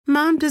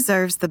Mom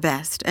deserves the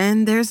best,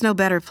 and there's no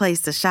better place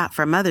to shop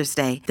for Mother's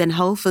Day than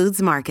Whole Foods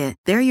Market.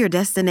 They're your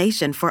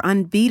destination for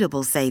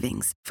unbeatable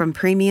savings, from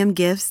premium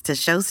gifts to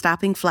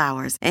show-stopping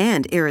flowers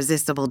and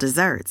irresistible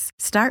desserts.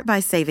 Start by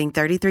saving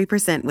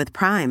 33% with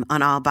Prime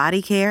on all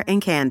body care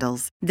and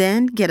candles.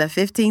 Then get a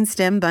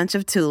 15-stem bunch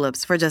of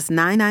tulips for just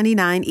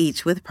 $9.99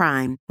 each with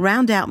Prime.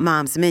 Round out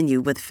Mom's menu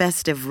with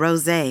festive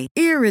rosé,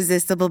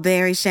 irresistible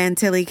berry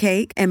chantilly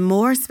cake, and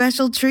more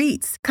special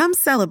treats. Come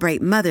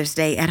celebrate Mother's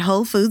Day at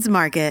Whole Foods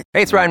Market.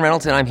 Hey, it's Ryan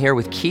Reynolds, and I'm here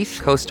with Keith,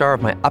 co-star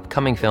of my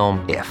upcoming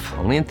film, If,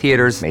 only in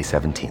theaters May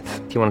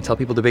 17th. Do you want to tell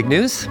people the big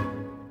news?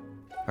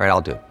 All right,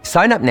 I'll do it.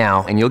 Sign up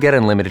now and you'll get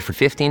unlimited for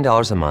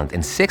 $15 a month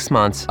and 6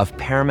 months of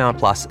Paramount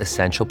Plus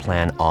Essential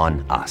Plan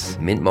on us.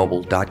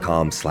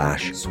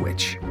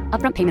 MintMobile.com/switch.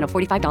 Upfront payment of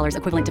 $45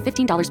 equivalent to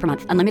 $15 per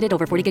month. Unlimited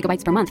over 40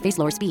 gigabytes per month. Face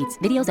lower speeds.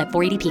 Videos at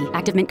 480p.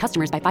 Active Mint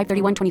customers by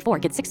 531.24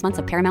 get 6 months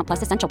of Paramount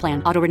Plus Essential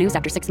Plan. Auto renews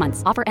after 6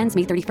 months. Offer ends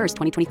May 31st,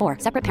 2024.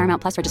 Separate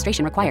Paramount Plus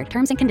registration required.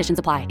 Terms and conditions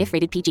apply if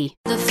rated PG.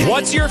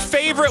 What's your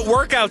favorite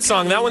workout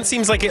song? That one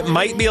seems like it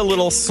might be a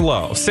little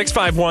slow.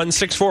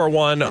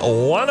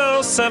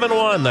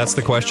 651-641-1071. That's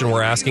the question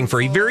we're asking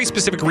for a very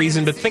specific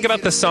reason, but think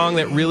about the song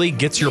that really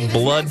gets your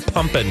blood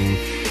pumping,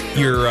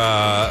 your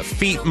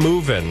feet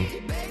moving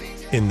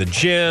in the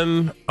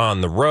gym,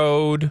 on the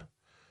road,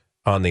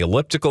 on the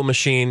elliptical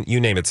machine, you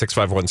name it.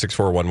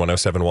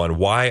 651-641-1071.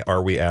 Why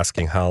are we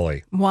asking,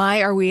 Holly?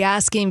 Why are we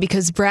asking?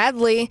 Because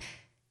Bradley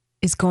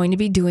is going to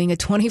be doing a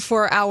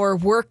 24-hour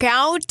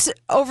workout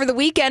over the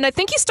weekend. I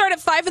think you start at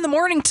 5 in the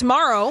morning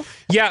tomorrow.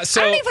 Yeah,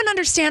 so I don't even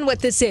understand what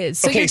this is.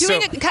 So okay, you're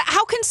doing it.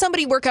 How can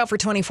somebody work out for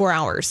 24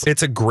 hours?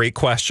 It's a great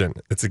question.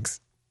 It's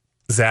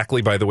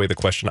exactly, by the way, the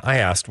question I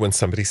asked when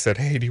somebody said,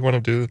 hey, do you want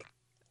to do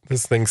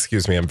this thing?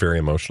 Excuse me, I'm very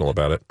emotional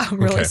about it. I'm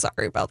really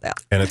sorry about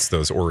that. And it's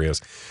those Oreos.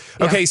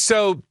 Yeah. Okay,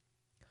 so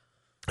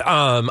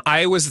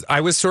I was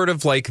sort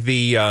of like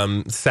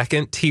the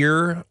second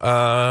tier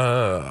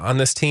on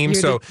this team.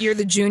 You're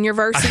the junior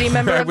varsity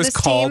member of this team? I was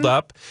called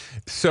up.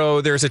 So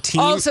there's a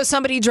team. Oh, so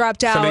somebody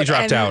dropped out.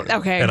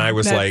 Okay. And I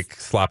was like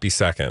sloppy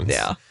seconds.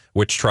 Yeah.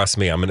 Which, trust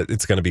me,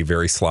 it's going to be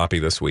very sloppy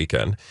this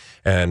weekend.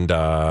 And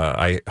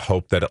I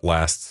hope that it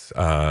lasts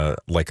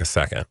like a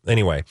second.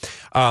 Anyway,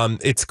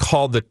 it's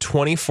called the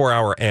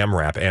 24-hour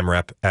AMRAP.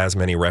 AMRAP, as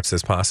many reps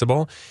as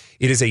possible.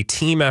 It is a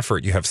team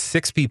effort. You have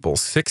 6 people.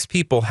 6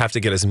 people have to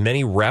get as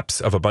many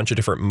reps of a bunch of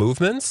different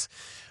movements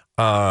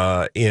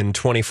in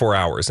 24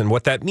 hours. And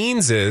what that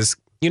means is,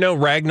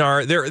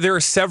 Ragnar, there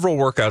are several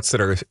workouts that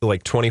are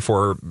like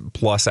 24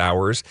 plus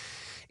hours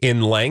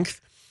in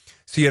length.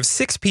 So you have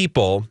 6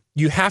 people.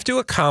 You have to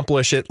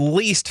accomplish at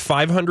least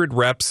 500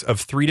 reps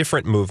of 3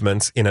 different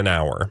movements in an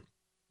hour.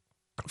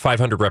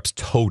 500 reps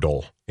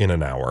total in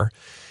an hour.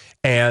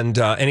 And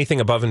anything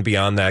above and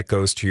beyond that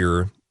goes to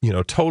your,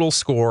 total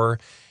score.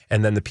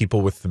 And then the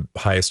people with the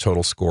highest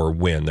total score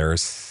win.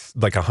 There's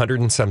like 100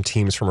 and some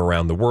teams from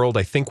around the world.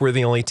 I think we're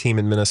the only team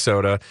in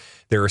Minnesota.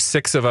 There are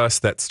 6 of us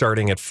that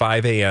starting at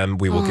 5 a.m.,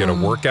 we will get a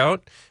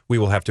workout. We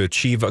will have to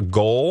achieve a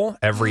goal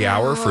every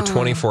hour for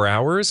 24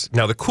 hours.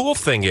 Now, the cool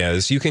thing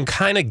is you can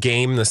kind of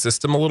game the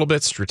system a little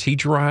bit,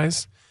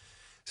 strategize,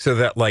 so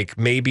that like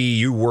maybe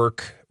you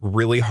work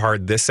really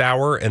hard this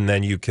hour and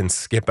then you can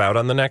skip out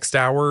on the next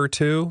hour or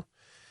two.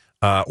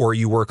 Or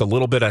you work a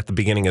little bit at the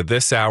beginning of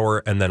this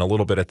hour and then a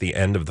little bit at the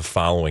end of the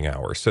following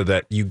hour so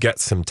that you get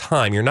some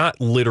time. You're not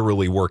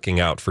literally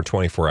working out for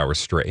 24 hours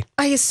straight.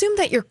 I assume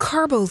that you're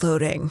carbo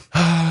loading.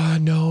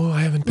 No,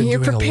 I haven't been doing a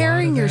lot of that. You're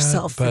preparing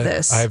yourself for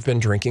this. I've been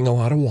drinking a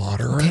lot of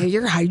water. Okay,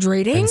 you're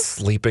hydrating. And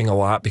sleeping a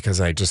lot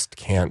because I just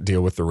can't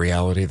deal with the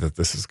reality that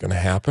this is going to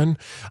happen.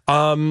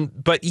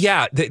 But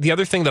yeah, the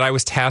other thing that I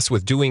was tasked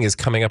with doing is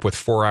coming up with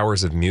 4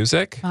 hours of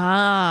music.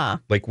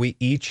 Like we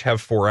each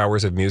have 4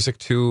 hours of music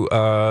to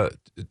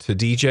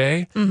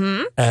DJ,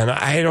 and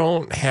I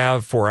don't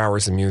have 4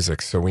 hours of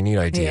music, so we need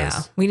ideas.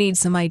 Yeah, we need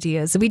some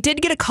ideas. We did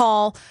get a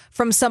call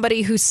from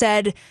somebody who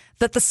said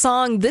that the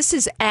song "This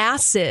Is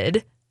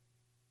Acid"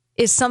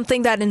 is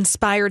something that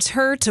inspires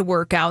her to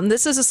work out, and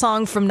this is a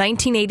song from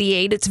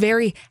 1988. It's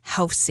very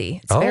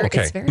housey. It's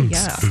okay. It's very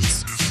yeah.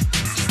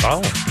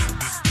 Oh,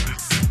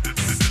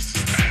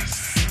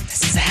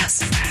 This is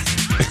acid.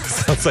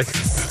 sounds like.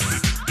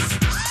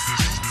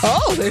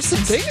 Oh, there's some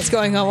things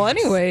going on. Well,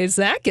 anyways,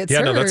 that gets Yeah,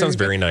 her. no, that sounds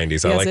very 90s.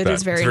 Yes, I like it that.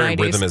 is very it's very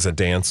 90s. Rhythm as a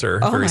dancer.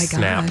 Oh very my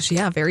snap. gosh,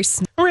 yeah, very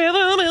snap.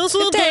 Rhythm is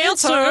a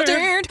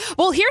dancer.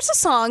 Well, here's a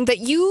song that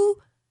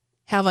you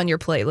have on your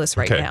playlist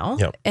right now,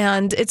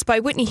 and it's by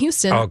Whitney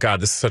Houston. Oh God,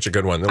 this is such a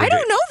good one. I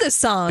don't know this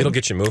song. It'll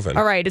get you moving.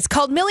 All right, it's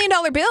called $1 Million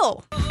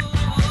Bill.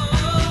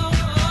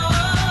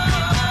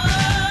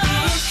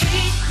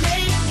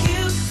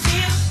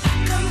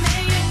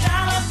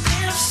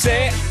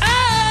 Say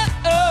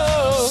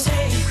oh,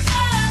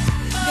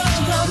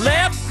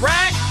 left,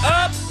 right,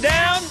 up,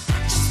 down.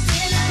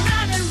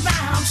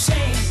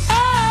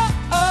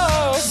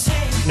 Oh.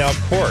 Now,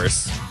 of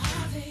course,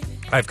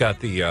 I've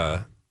got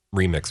the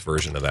remix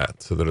version of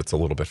that so that it's a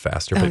little bit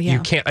faster. But you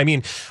can't. I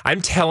mean,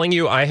 I'm telling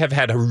you, I have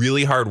had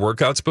really hard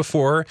workouts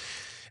before.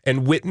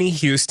 And Whitney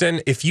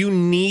Houston, if you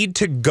need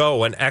to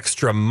go an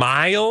extra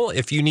mile,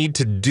 if you need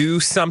to do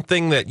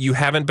something that you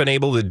haven't been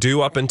able to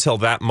do up until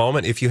that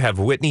moment, if you have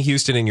Whitney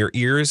Houston in your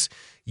ears,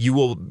 you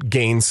will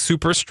gain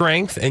super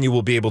strength and you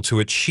will be able to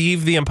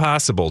achieve the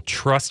impossible.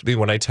 Trust me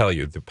when I tell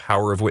you, the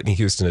power of Whitney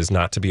Houston is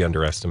not to be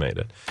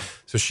underestimated.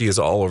 So she is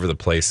all over the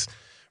place,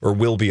 or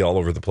will be all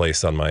over the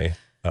place on my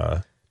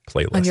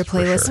playlist. On your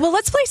playlist. Sure. Well,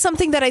 let's play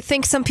something that I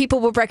think some people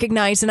will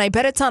recognize, and I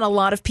bet it's on a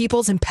lot of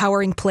people's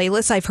empowering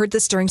playlists. I've heard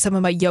this during some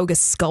of my yoga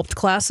sculpt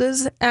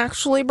classes,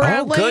 actually,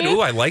 Bradley. Oh, good.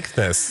 Ooh, I like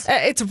this.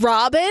 It's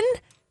Robin,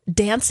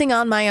 Dancing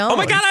on My Own. Oh,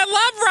 my God, I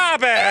love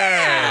Robin.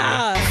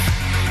 Yeah.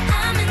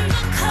 I'm in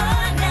the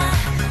corner,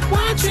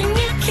 watching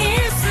you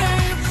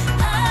kissing.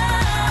 Oh,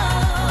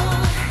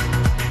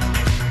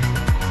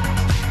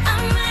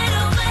 I'm right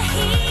over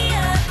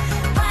here.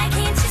 Why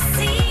can't you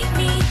see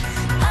me?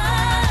 Oh,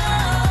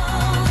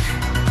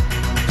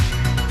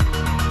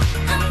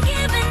 I'm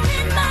giving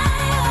it my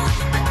all,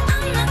 but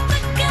I'm not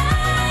the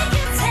guy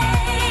you're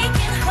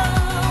taking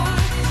home.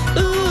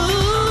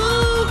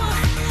 Ooh,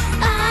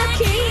 I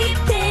keep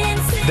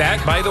dancing. That,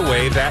 by the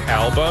way, that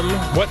album,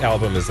 what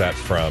album is that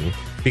from?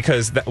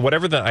 Because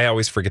I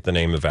always forget the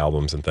name of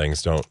albums and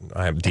things.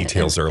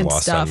 Details are and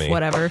lost stuff, on me.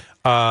 Whatever.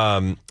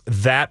 I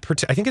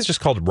think it's just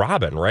called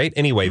Robin, right?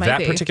 Anyway, Might that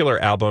be. particular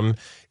album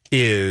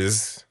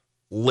is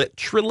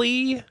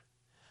literally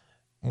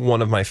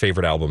one of my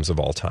favorite albums of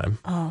all time.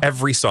 Oh.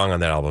 Every song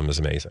on that album is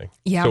amazing.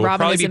 Yeah, so we'll Robin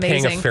probably is be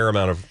paying amazing. a fair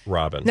amount of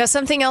Robin. Now,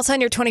 something else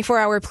on your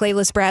 24-hour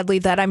playlist, Bradley,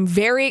 that I'm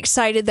very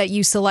excited that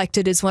you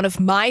selected is one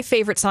of my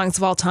favorite songs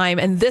of all time.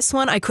 And this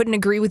one, I couldn't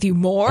agree with you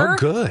more. Oh,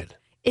 good.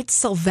 It's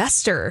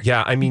Sylvester.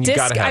 Yeah, I mean, you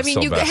got to have you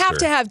Sylvester. have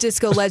to have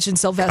disco legend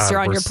Sylvester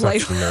God, on we're your such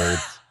playlist.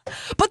 nerds.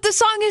 But the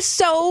song is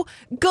so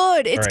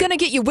good. It's right. going to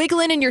get you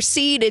wiggling in your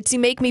seat. It's You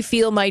Make Me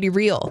Feel Mighty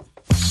Real.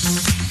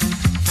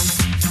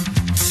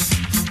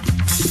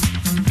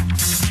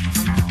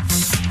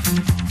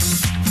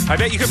 I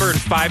bet you could burn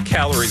 5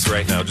 calories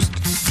right now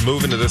just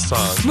moving to this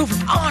song. Move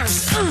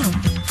arms.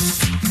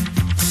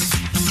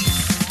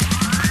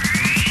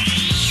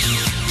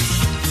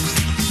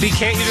 See,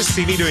 can't you just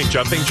see me doing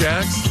jumping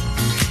jacks?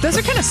 Those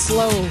are kind of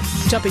slow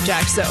jumping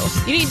jacks, though.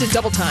 You need to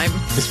double time.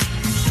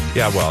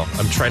 Yeah, well,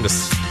 I'm trying to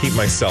keep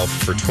myself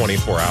for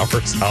 24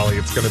 hours, Holly.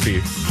 It's going to be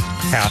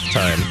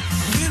halftime.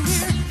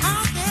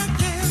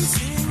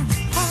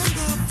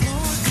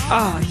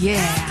 Oh,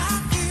 yeah.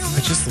 I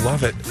just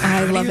love it.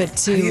 I love it, How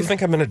do you too.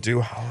 think I'm going to do,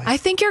 Holly? I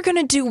think you're going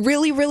to do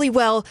really, really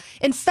well.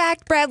 In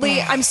fact,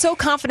 Bradley, I'm so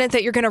confident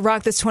that you're going to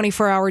rock this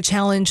 24-hour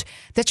challenge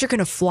that you're going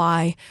to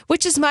fly,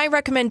 which is my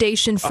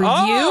recommendation for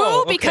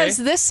you. Okay. Because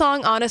this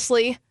song,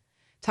 honestly,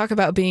 talk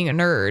about being a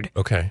nerd.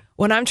 Okay.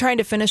 When I'm trying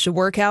to finish a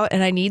workout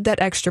and I need that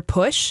extra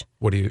push,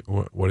 What do you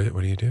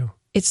do?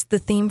 it's the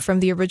theme from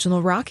the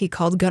original Rocky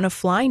called Gonna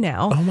Fly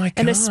Now. Oh, my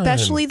And God.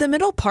 especially the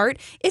middle part.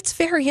 It's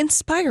very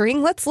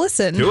inspiring. Let's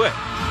listen. Do it.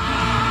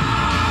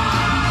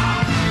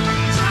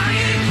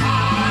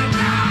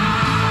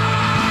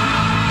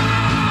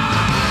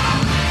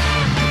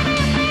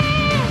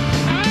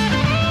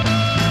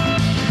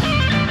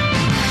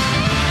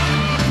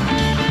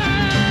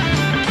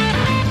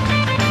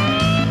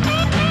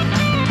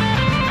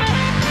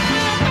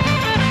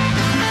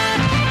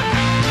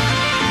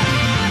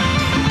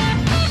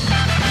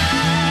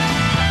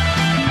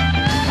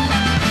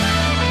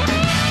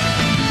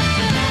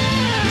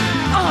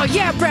 Oh,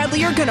 yeah, Bradley,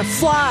 you're going to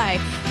fly.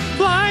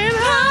 Flying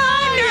higher.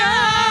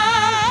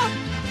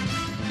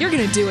 You're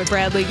going to do it,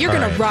 Bradley. You're All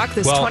going to right. rock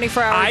this Well,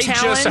 24-hour I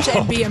just challenge and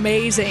hope- be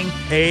amazing.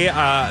 Hey,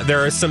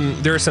 there are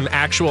some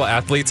actual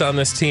athletes on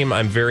this team.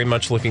 I'm very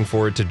much looking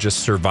forward to just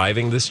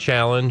surviving this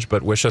challenge,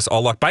 but wish us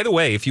all luck. By the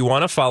way, if you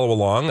want to follow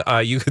along,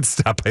 you could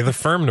stop by the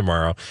firm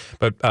tomorrow.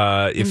 But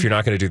if you're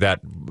not going to do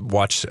that,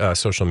 watch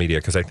social media,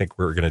 because I think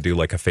we're going to do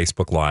like a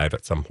Facebook Live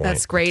at some point.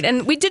 That's great.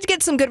 And we did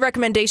get some good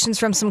recommendations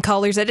from some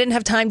callers. I didn't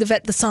have time to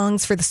vet the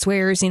songs for the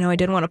swears. I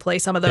didn't want to play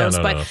some of those.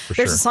 no, but no, for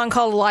there's sure. a song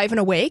called Alive and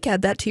Awake.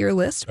 Add that to your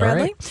list, All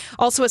Bradley. right.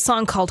 Also a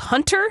song called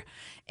Hunter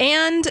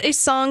and a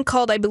song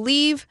called, I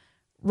believe,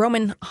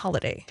 Roman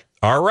Holiday.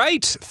 All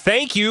right.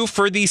 Thank you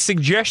for the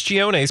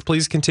suggestiones.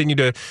 Please continue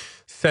to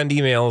send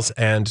emails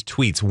and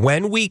tweets.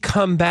 When we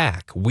come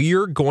back,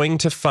 we're going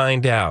to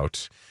find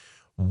out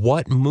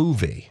what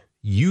movie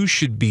you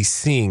should be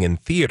seeing in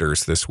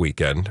theaters this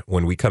weekend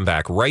when we come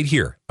back right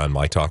here on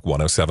My Talk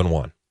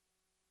 107.1.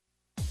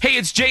 Hey,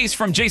 it's Jace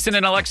from Jason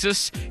and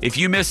Alexis. If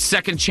you missed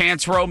Second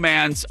Chance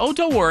Romance, oh,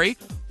 don't worry.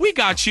 We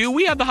got you.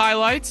 We have the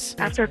highlights.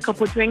 After a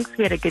couple of drinks,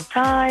 we had a good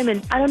time.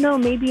 And I don't know,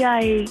 maybe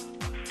I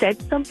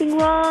said something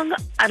wrong.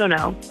 I don't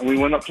know. We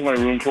went up to my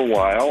room for a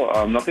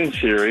while. Nothing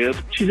serious.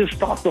 She just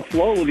stopped the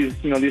flow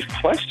with these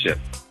questions.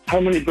 How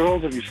many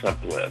girls have you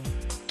slept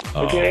with?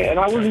 Okay, and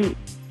I wasn't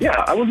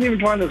even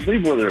trying to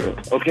sleep with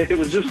her. Okay, it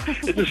was just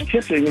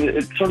kissing, and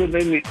it sort of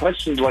made me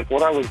question like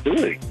what I was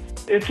doing.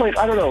 it's like,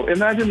 I don't know.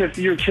 Imagine if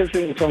you're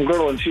kissing some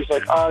girl and she's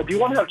like, do you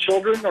want to have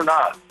children or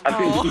not? I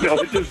think,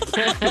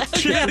 it's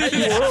just too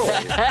early.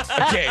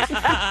 Okay.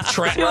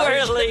 Too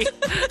early.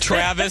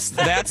 Travis,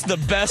 that's the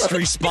best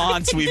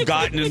response we've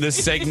gotten in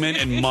this segment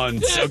in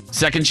months.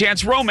 Second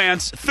Chance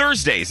Romance,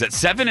 Thursdays at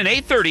 7 and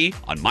 8:30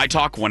 on My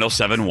Talk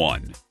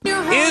 107.1.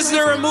 Is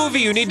there a movie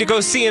you need to go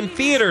see in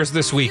theaters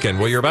this weekend?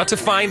 Well, you're about to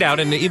find out,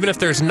 and even if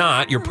there's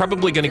not, you're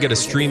probably going to get a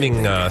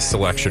streaming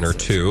selection or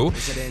two.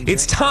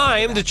 It's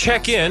time to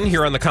check in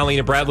here on the Colleen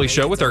and Bradley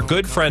Show with our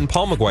good friend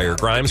Paul McGuire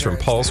Grimes from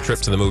Paul's Trip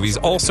to the Movies,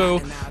 also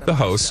the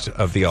host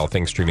of the All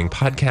Things Streaming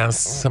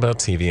podcasts about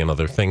TV and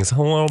other things.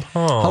 Hello,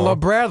 Paul. Hello,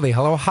 Bradley.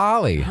 Hello,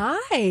 Holly.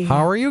 Hi.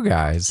 How are you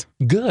guys?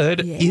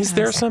 Good. Yes. Is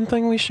there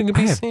something we should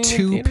be I have seeing?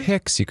 2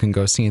 picks you can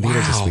go see in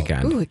theaters this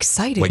weekend. Ooh,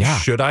 exciting. Wait,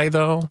 should I,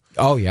 though?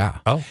 Oh, yeah.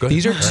 Oh, good.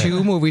 These are All right.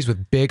 2 movies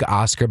with big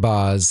Oscar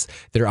buzz.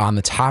 They're on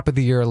the top of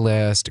the year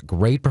list.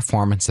 Great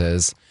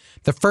performances.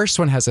 The first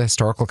one has a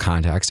historical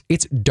context.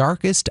 It's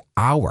Darkest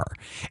Hour.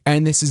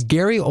 And this is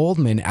Gary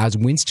Oldman as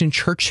Winston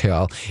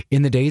Churchill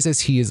in the days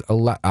as he is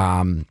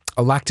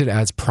elected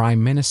as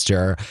prime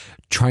minister,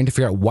 trying to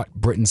figure out what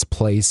Britain's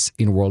place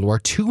in World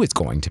War II is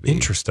going to be.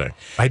 Interesting.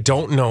 I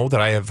don't know that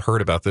I have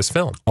heard about this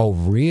film. Oh,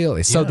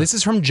 really? So this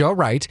is from Joe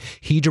Wright.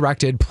 He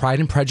directed Pride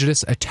and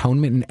Prejudice,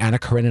 Atonement, and Anna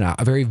Karenina,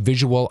 a very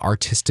visual,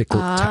 artistic,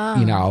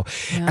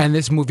 and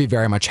this movie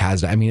very much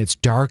has it. I mean, it's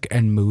dark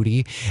and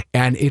moody,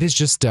 and it is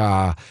just,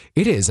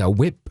 it is a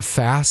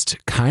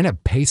whip-fast kind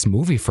of paced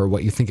movie for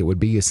what you think it would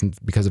be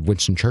because of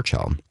Winston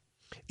Churchill.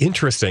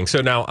 Interesting.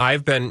 So now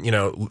I've been,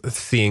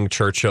 seeing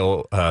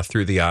Churchill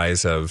through the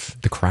eyes of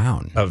The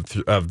Crown. Of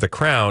The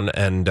Crown,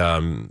 and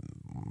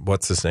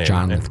what's his name?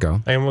 John Lithgow.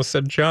 I almost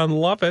said John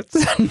Lovitz.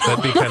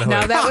 That'd be kind of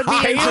Now that would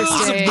be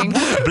interesting.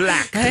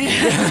 Black.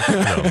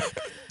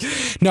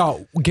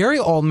 No, Gary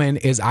Oldman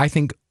is, I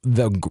think,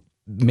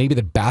 maybe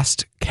the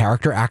best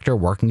character actor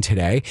working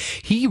today.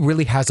 He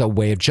really has a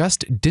way of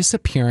just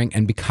disappearing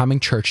and becoming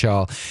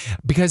Churchill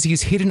because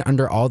he's hidden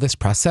under all this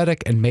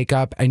prosthetic and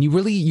makeup, and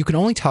you can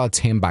only tell it's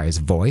him by his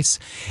voice,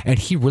 and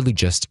he really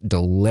just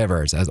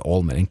delivers as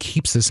Oldman and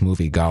keeps this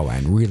movie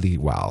going really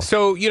well.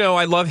 So,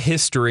 I love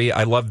history.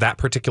 I love that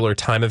particular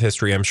time of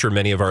history. I'm sure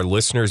many of our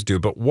listeners do.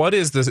 But what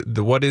is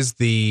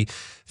the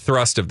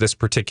thrust of this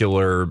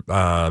particular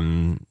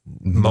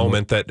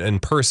moment that in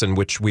person,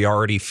 which we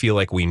already feel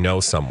like we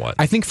know somewhat?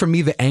 I think for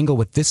me, the angle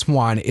with this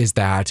one is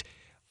that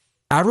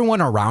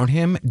everyone around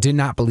him did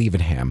not believe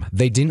in him.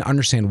 They didn't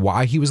understand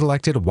why he was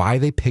elected, why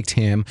they picked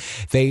him.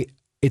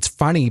 It's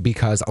funny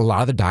because a lot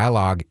of the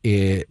dialogue,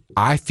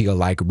 I feel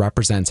like,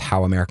 represents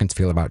how Americans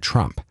feel about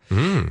Trump.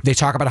 They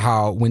talk about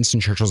how Winston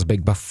Churchill's a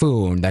big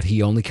buffoon, that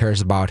he only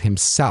cares about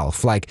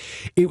himself. Like,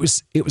 it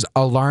was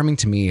alarming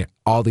to me,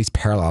 all these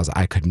parallels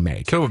I could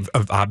make. So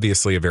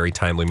obviously a very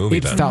timely movie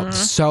It then. felt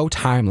so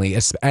timely,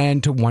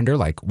 and to wonder,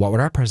 like, what would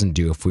our president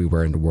do if we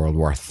were in World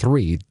War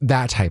III?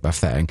 That type of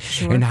thing.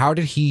 Sure. And how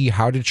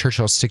did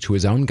Churchill stick to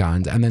his own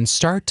guns and then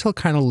start to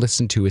kind of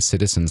listen to his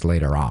citizens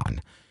later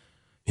on?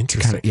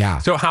 Interesting. Yeah.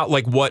 So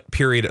what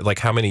period, like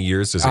how many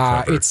years does it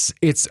cover?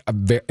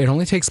 It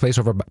only takes place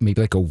over maybe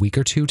like a week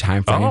or two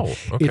time frame. Oh,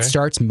 okay. It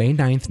starts May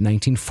 9th,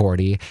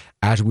 1940,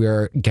 as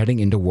we're getting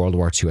into World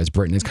War II, as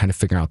Britain is kind of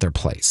figuring out their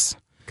place.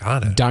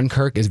 Got it.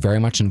 Dunkirk is very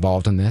much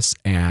involved in this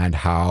and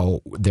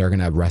how they're going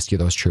to rescue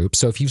those troops.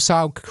 So if you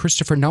saw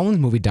Christopher Nolan's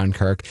movie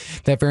Dunkirk,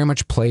 that very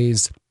much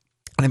plays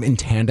kind of in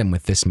tandem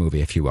with this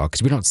movie, if you will,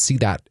 because we don't see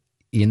that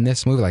in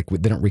this movie. Like,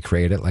 they don't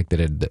recreate it like they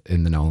did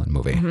in the Nolan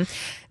movie.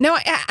 Now,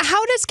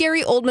 how does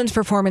Gary Oldman's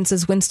performance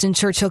as Winston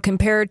Churchill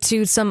compare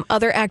to some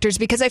other actors?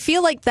 Because I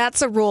feel like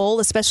that's a role,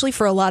 especially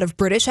for a lot of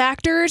British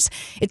actors.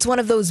 It's one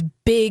of those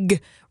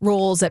big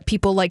roles that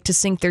people like to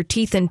sink their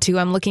teeth into.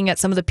 I'm looking at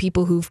some of the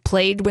people who've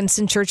played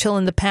Winston Churchill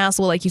in the past.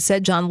 Well, like you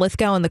said, John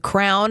Lithgow in The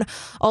Crown.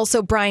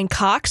 Also, Brian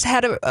Cox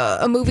had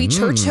a movie,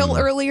 Churchill,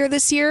 earlier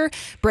this year.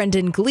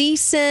 Brendan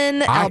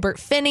Gleeson, Albert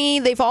Finney.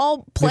 They've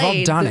all played. They've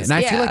all done it. And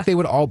I feel like they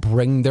would all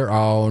bring their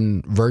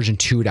own version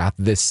to it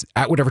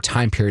at whatever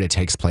time period it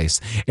takes place.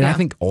 And I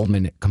think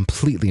Oldman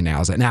completely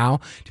nails it.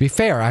 Now, to be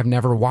fair, I've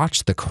never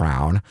watched The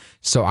Crown,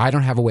 so I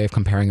don't have a way of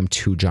comparing him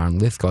to John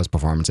Lithgow's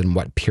performance and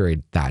what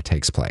period that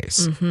takes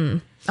place.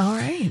 All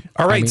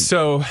right.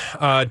 So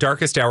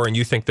Darkest Hour, and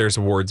you think there's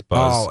awards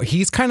buzz? Oh,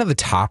 he's kind of the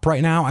top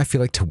right now, I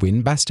feel like, to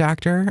win Best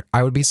Actor.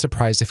 I would be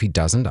surprised if he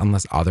doesn't,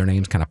 unless other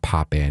names kind of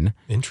pop in.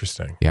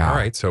 Interesting. Yeah. All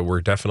right, so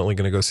we're definitely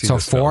going to go see So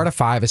this 4 film. out of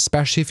 5,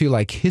 especially if you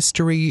like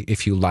history,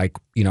 if you like,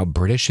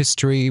 British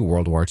history,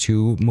 World War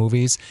II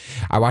movies.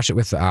 I watched it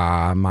with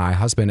my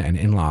husband and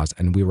in-laws,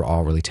 and we were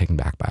all really taken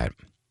back by it.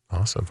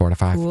 Awesome. 4 out of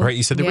 5. Cool. All right,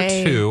 you said there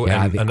Yay. were 2,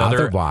 Yeah, and the another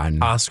other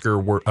one,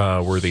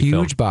 Oscar-worthy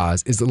film. Huge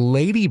buzz is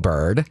Lady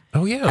Bird.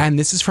 Oh, yeah. And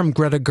this is from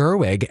Greta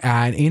Gerwig.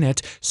 And in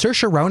it,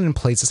 Saoirse Ronan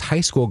plays this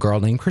high school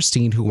girl named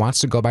Christine who wants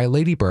to go by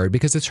Lady Bird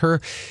because it's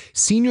her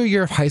senior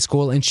year of high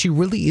school. And she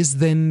really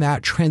is in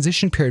that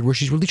transition period where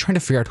she's really trying to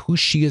figure out who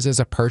she is as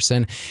a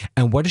person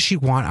and what does she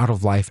want out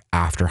of life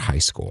after high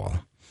school.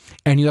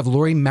 And you have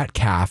Laurie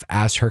Metcalf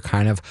as her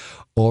kind of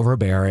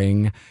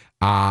overbearing,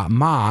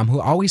 mom who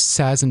always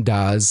says and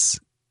does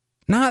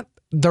not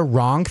the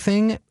wrong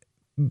thing,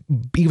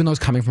 even though it's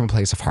coming from a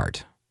place of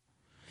heart.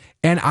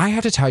 And I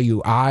have to tell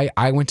you,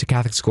 I went to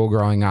Catholic school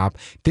growing up.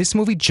 This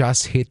movie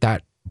just hit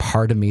that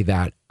part of me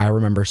that I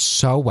remember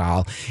so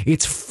well.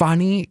 It's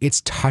funny,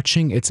 it's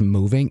touching, it's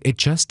moving. It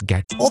just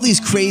gets... All these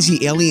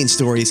crazy alien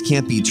stories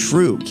can't be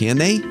true, can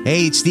they?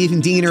 Hey, it's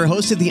Stephen Diener,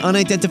 host of the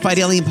Unidentified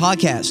Alien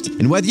Podcast.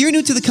 And whether you're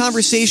new to the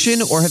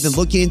conversation or have been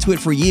looking into it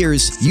for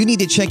years, you need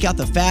to check out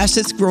the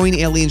fastest growing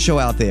alien show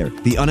out there,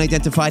 the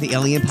Unidentified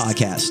Alien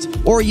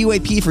Podcast, or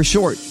UAP for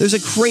short. There's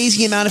a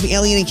crazy amount of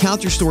alien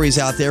encounter stories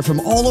out there from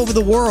all over the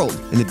world.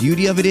 And the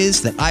beauty of it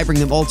is that I bring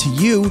them all to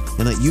you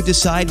and let you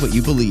decide what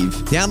you believe.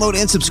 Download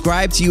and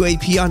subscribe to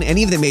UAP on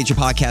any of the major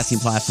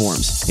podcasting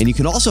platforms. And you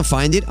can also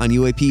find it on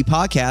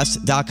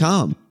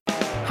UAPpodcast.com.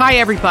 Hi,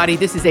 everybody.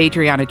 This is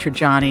Adriana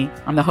Trajani.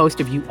 I'm the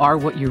host of You Are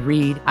What You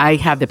Read. I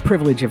have the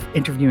privilege of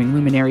interviewing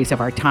luminaries of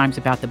our times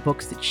about the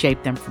books that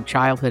shaped them from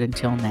childhood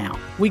until now.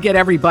 We get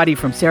everybody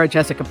from Sarah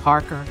Jessica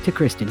Parker to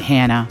Kristen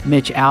Hanna,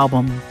 Mitch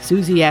Albom,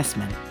 Susie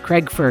Essman,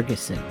 Craig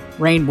Ferguson,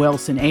 Rainn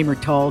Wilson, Amor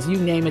Tolls, you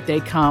name it, they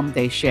come,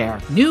 they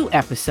share. New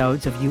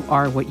episodes of You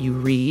Are What You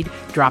Read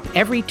drop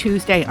every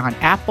Tuesday on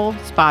Apple,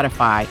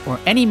 Spotify, or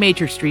any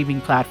major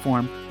streaming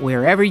platform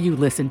wherever you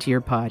listen to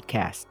your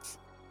podcasts.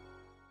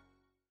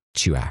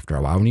 You after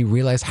a while when you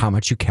realize how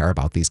much you care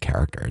about these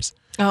characters.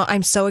 Oh,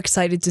 I'm so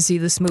excited to see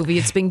this movie.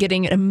 It's been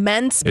getting an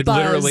immense It buzz.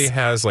 literally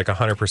has like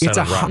 100%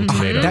 of Rotten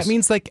Tomatoes. That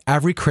means like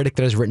every critic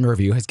that has written a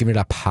review has given it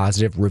a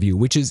positive review,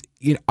 which is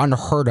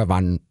unheard of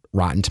on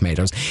Rotten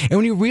Tomatoes. And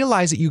when you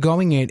realize that you're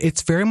going in,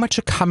 it's very much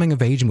a coming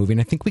of age movie. And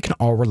I think we can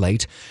all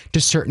relate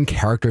to certain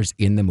characters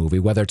in the movie,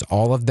 whether it's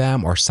all of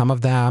them or some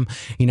of them.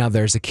 You know,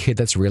 there's a kid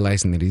that's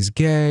realizing that he's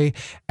gay,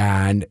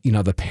 and, you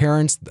know, the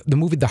parents,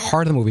 the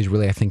heart of the movie is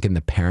really, I think, in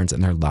the parents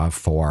and their love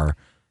for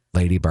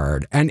Lady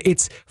Bird. And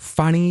it's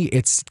funny,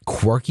 it's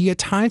quirky at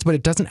times, but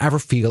it doesn't ever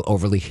feel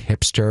overly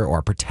hipster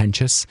or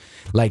pretentious.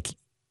 Like,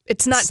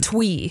 it's not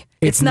twee.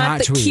 It's not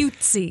the twee.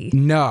 cutesy.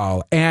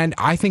 No. And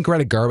I think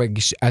Greta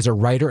Gerwig, as a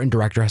writer and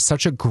director, has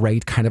such a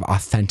great kind of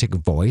authentic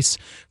voice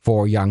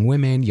for young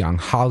women, young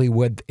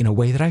Hollywood, in a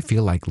way that I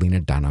feel like Lena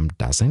Dunham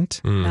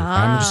doesn't.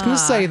 I'm just going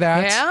to say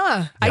that.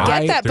 Yeah, I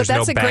get that, but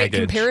that's no a great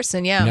baggage.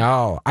 comparison. Yeah.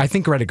 No, I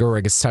think Greta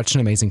Gerwig is such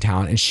an amazing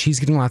talent, and she's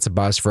getting lots of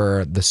buzz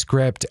for the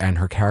script and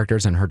her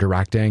characters and her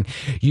directing.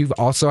 You've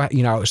also,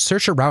 you know,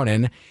 Saoirse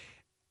Ronan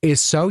is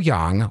so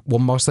young, will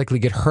most likely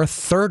get her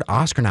third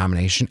Oscar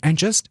nomination, and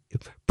just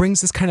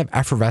brings this kind of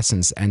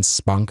effervescence and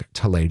spunk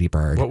to Lady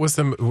Bird. What was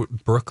the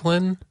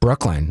Brooklyn?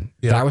 Brooklyn.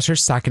 Yeah. That was her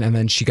second, and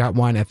then she got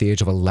one at the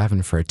age of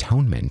 11 for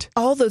Atonement.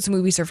 All those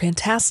movies are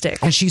fantastic.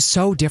 And she's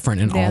so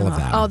different in all of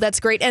them. Oh, that's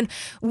great. And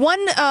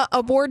one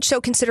award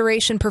show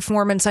consideration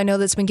performance I know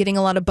that's been getting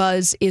a lot of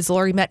buzz is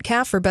Laurie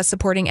Metcalf for Best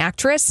Supporting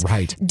Actress.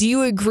 Right. Do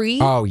you agree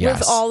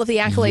with all of the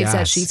accolades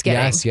that she's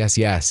getting?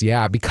 Yes.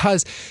 Yeah,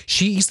 because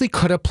she easily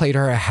could have played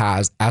her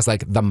as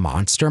like the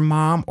monster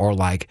mom or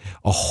like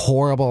a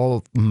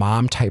horrible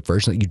mom type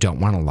version that you don't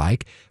want to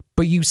like,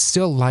 but you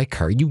still like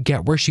her. You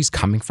get where she's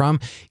coming from,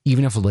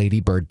 even if Lady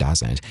Bird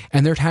doesn't.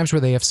 And there are times where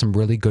they have some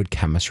really good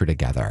chemistry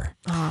together.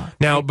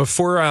 Now,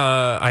 before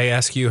I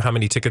ask you how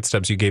many ticket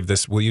stubs you gave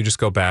this, will you just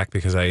go back,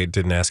 because I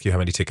didn't ask you how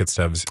many ticket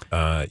stubs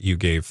you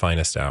gave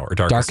Finest Hour or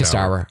Darkest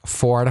Hour?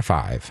 4 out of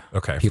 5.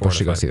 Okay, people 4 out of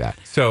should go 5. see that.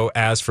 So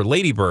as for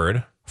Lady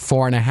Bird,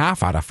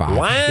 4.5 out of 5.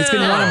 Wow. It's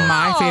been one of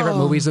my favorite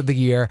movies of the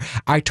year.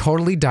 I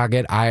totally dug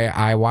it.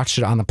 I watched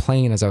it on the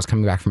plane as I was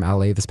coming back from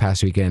LA this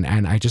past weekend,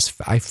 and I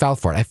fell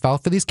for it. I fell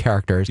for these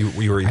characters.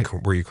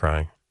 Were you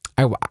crying?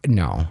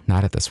 No,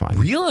 not at this one.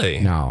 Really?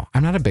 No,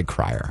 I'm not a big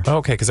crier.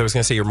 Okay, because I was going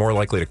to say you're more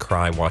likely to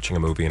cry watching a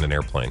movie in an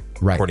airplane,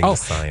 right? According to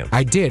science.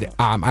 I did.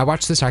 I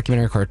watched this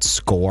documentary called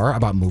Score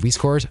about movie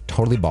scores.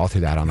 Totally balled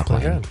through that on the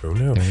plane. Yeah, who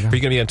knew? Are you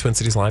going to be on Twin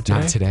Cities Live today?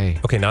 Not today.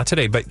 Okay, not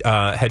today, but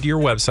head to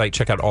your website,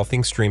 check out All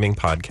Things Streaming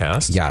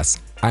Podcast. Yes.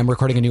 I'm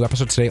recording a new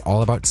episode today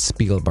all about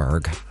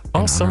Spielberg.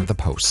 Awesome. In honor of the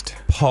Post.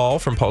 Paul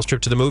from Paul's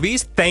Trip to the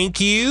Movies, thank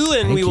you.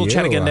 And we will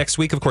chat again next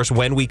week. Of course,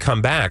 when we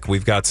come back,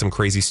 we've got some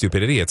crazy,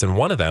 stupid idiots, and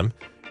one of them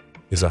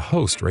is a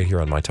host right here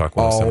on My Talk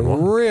 1071.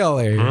 Oh,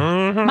 really?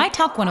 Mm-hmm. My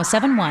Talk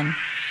 1071.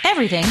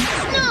 Everything.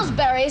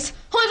 Snozberries.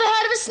 Who ever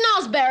heard of a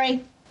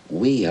snozberry?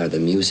 We are the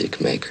music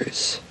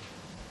makers,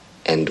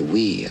 and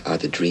we are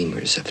the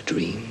dreamers of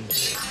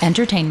dreams.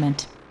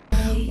 Entertainment.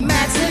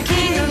 Matt's the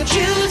king of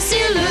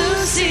Juicy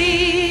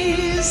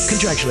Lucy's.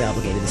 Contractually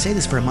obligated to say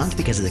this for a month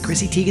because of the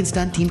Chrissy Teigen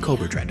stunt Team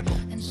Cobra tried to pull.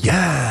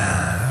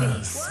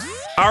 Yes.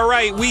 All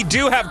right, we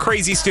do have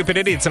crazy, stupid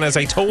idiots, and as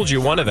I told you,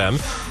 one of them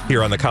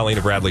here on the Colleen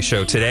and Bradley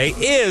Show today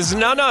is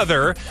none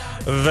other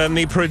than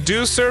the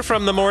producer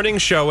from the morning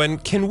show.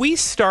 And can we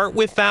start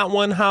with that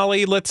one,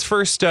 Holly? Let's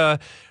first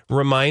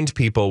remind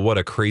people what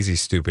a crazy,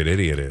 stupid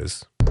idiot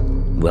is.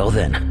 Well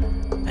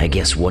then, I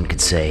guess one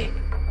could say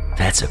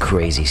that's a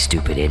crazy,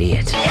 stupid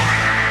idiot.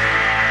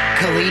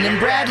 Colleen and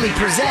Bradley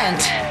present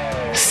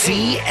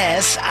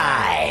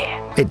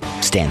CSI. It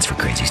stands for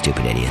Crazy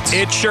Stupid Idiots.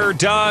 It sure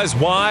does.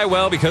 Why?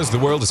 Well, because the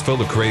world is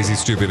full of crazy,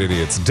 stupid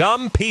idiots.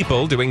 Dumb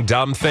people doing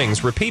dumb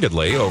things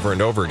repeatedly over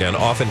and over again,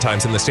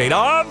 oftentimes in the state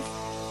of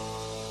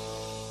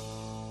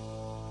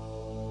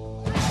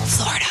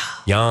Florida.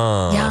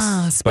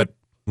 Yes. But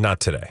not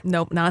today.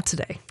 Nope, not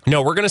today.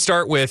 No, we're going to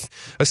start with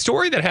a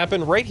story that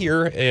happened right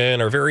here in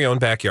our very own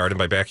backyard. And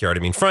by backyard,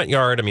 I mean front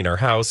yard. I mean our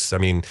house. I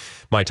mean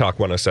My Talk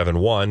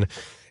 107.1,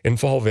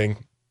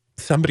 involving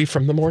somebody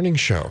from the morning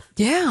show.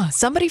 Yeah,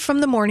 somebody from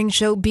the morning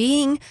show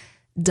being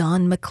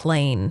Don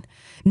McLean.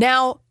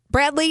 Now,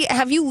 Bradley,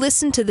 have you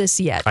listened to this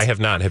yet? I have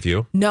not. Have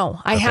you?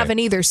 No, I haven't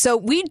either. So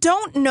we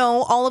don't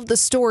know all of the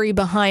story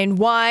behind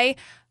why.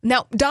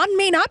 Now, Don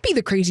may not be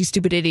the crazy,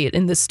 stupid idiot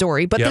in this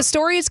story, but the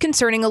story is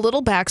concerning a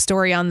little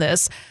backstory on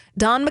this.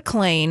 Don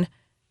McLean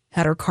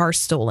had her car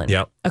stolen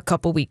a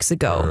couple weeks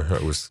ago.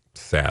 It was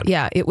sad.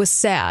 Yeah, it was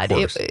sad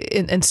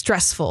and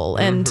stressful.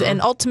 And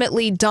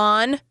ultimately,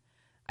 Don,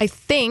 I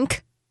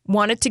think,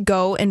 wanted to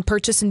go and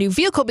purchase a new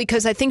vehicle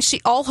because I think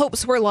all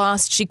hopes were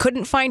lost. She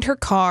couldn't find her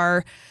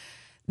car.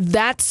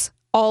 That's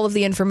all of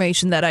the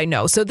information that I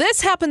know. So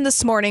this happened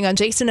this morning on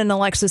Jason and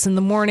Alexis in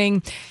the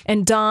Morning,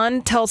 and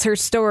Dawn tells her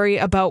story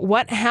about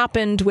what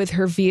happened with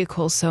her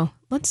vehicle. So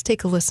let's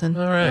take a listen.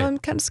 All right. I'm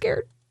kind of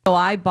scared. So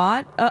I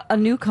bought a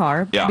new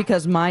car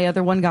because my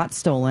other one got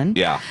stolen.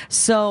 Yeah.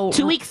 So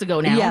 2 weeks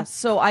ago now. Yeah.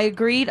 So I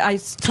agreed. I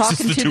was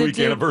talking This is the to the 2-week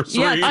dude.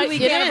 anniversary. Yeah,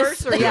 2-week It is.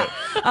 anniversary.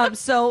 Yeah.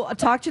 So I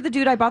talked to the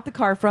dude I bought the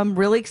car from.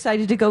 Really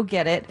excited to go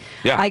get it.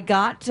 Yeah. I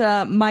got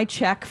my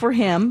check for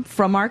him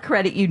from our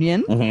credit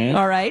union. Mhm.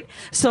 All right.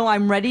 So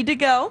I'm ready to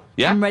go.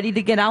 Yeah. I'm ready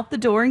to get out the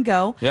door and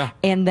go. Yeah.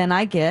 And then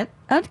I get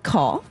a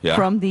call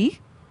from the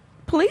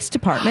police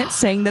department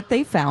saying that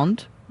they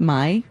found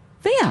my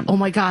van. Oh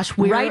my gosh.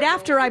 Right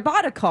after I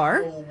bought a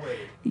car.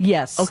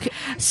 Yes. Okay.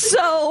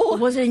 So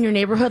was it in your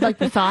neighborhood like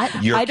we thought?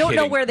 You're I don't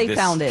know kidding. where they This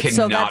found it.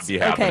 cannot that's be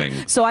happening.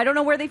 okay. So I don't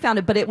know where they found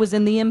it, but it was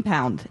in the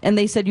impound. And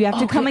they said you have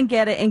to come and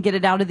get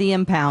it out of the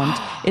impound.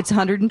 It's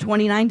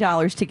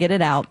 $129 to get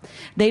it out.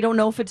 They don't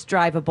know if it's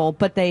drivable,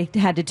 but they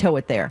had to tow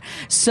it there.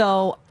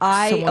 So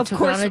I Someone of took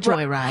course it on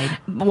a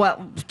joyride. Well,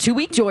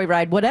 2-week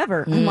joyride,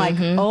 whatever. I'm like,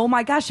 oh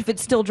my gosh, if it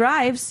still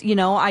drives,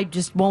 I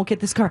just won't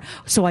get this car.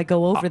 So I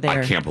go over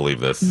there. I can't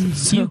believe this.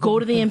 So you go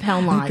to the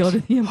impound lot. Go to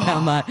the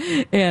impound lot,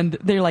 and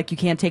they're like, you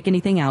can't take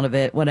anything out of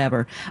it,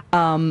 whatever.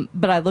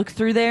 But I look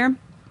through there,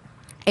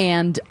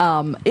 and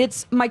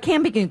it's my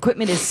camping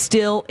equipment is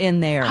still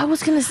in there. I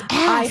was going to ask.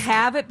 I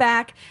have it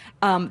back.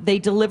 They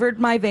delivered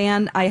my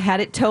van. I had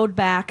it towed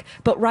back.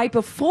 But right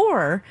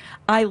before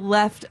I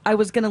left, I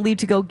was going to leave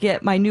to go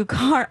get my new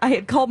car. I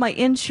had called my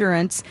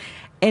insurance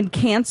and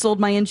canceled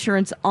my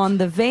insurance on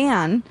the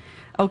van.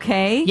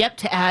 Okay. Yep,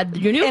 to add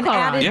your new and car.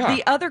 added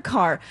the other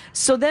car.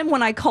 So then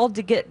when I called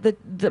to get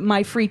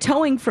my free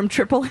towing from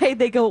AAA,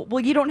 they go,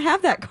 well, you don't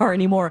have that car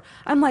anymore.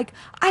 I'm like,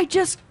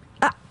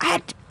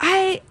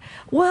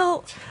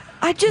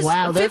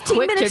 Wow, they're 15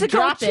 quick minutes to ago,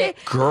 drop it.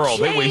 Girl,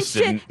 they changed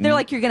wasted- it. They're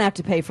like, you're going to have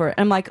to pay for it.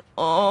 I'm like,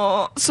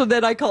 oh. So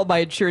then I called my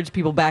insurance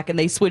people back, and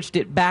they switched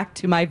it back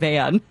to my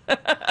van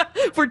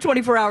for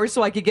 24 hours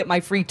so I could get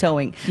my free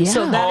towing. Yeah.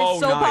 So that Oh, is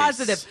so nice.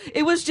 positive.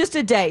 It was just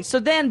a day. So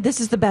then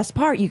this is the best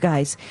part, you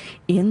guys.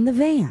 In the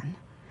van,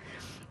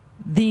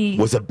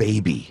 Was a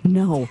baby.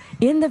 no,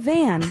 in the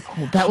van,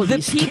 That would the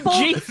be people.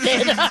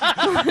 Jason.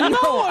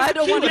 No, I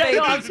don't want a baby.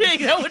 No, I'm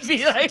saying that would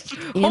be like,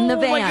 In the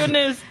oh my van.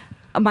 goodness.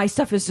 My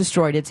stuff is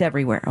destroyed. It's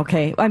everywhere.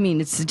 Okay, I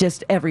mean it's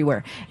just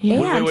everywhere. Wait,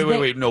 And they-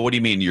 wait. No, what do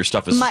you mean your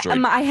stuff is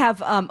destroyed? I have,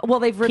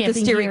 they've ripped the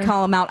Camping steering gear.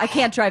 column out. I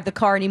can't drive the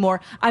car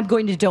anymore. I'm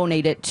going to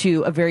donate it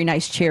to a very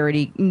nice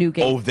charity,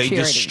 Newgate. Oh, they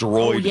charity.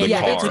 destroyed the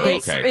yeah, car.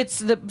 It's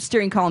the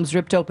steering column's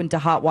ripped open to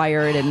hot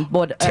wire it and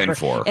whatever.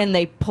 10-4. And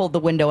they pulled the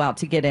window out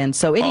to get in.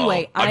 So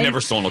anyway, I've never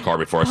stolen a car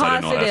before, so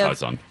I didn't know that's how it's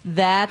done.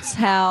 That's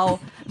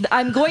how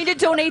I'm going to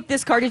donate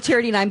this car to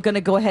charity, and I'm going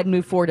to go ahead and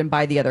move forward and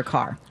buy the other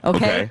car.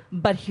 Okay?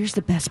 But here's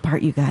the best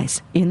part, you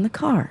guys. In the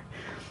car,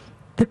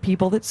 the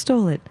people that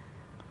stole it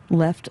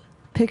left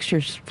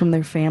pictures from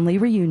their family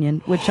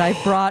reunion, which I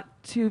brought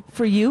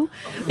for you,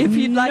 if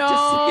you'd like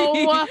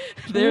to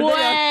see. There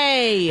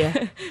they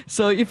are.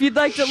 So if you'd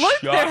like to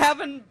look,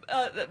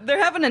 they're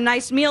having a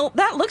nice meal.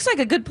 That looks like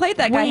a good plate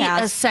that guy Wait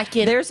has. a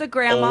second. There's a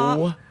grandma.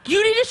 Oh.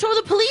 You need to show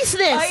the police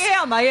this.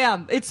 I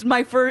am. It's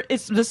my first.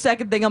 It's the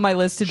second thing on my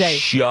list today.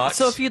 Shut.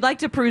 So if you'd like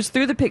to peruse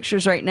through the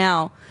pictures right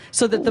now,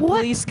 so that the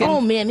police can.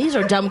 Oh man, these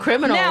are dumb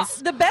criminals. Now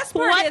the best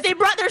part What? is They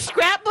brought their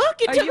scrapbook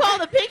and Are took you- all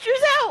the pictures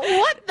out?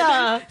 What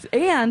the?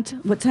 And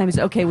what time is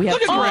it? Okay, we have.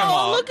 Look at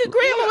Grandma. Oh, look at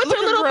Grandma with Look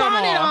her at little Grandma.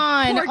 bonnet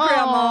on. Poor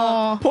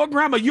Grandma. Oh. Poor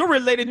grandma, you're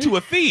related to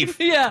a thief.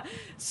 Yeah.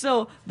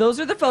 So those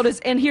are the photos,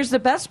 and here's the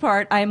best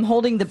part. I am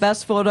holding the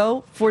best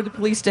photo for the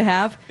police to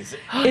have.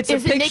 It's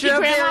Is it Nikki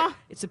Grandma?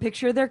 It's a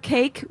picture of their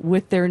cake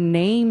with their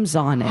names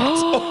on it.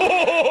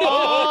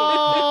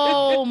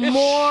 Oh,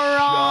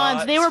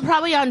 morons. They were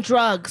probably on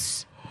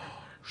drugs.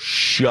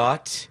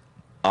 Shut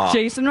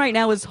Jason right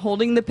now is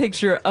holding the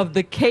picture of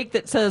the cake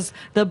that says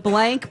the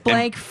blank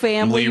blank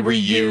family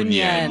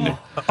reunion.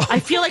 I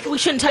feel like we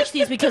shouldn't touch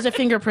these because of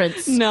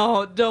fingerprints.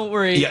 No, don't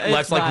worry. Yeah,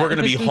 that's like we're going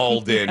to be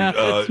hauled in.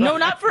 No,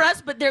 not for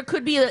us, but there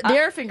could be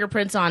their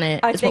fingerprints on it.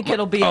 I think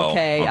it'll be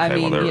okay. I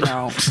mean, well, you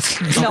know.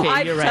 Okay,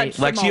 I've you're right. touched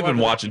them Lex, you've all been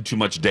over. watching too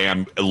much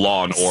damn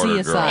Law and Order,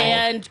 CSI. girl.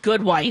 And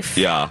Good Wife.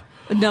 Yeah.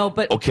 No,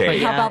 but Okay.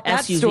 how about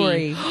that SUV.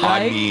 story? I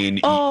Right? mean,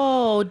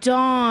 Oh,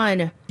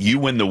 Dawn. you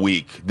win the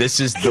week.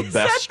 This is the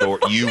best story.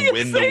 You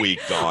win the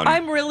week, Dawn.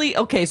 I'm really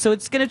okay. So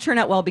it's going to turn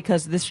out well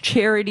because this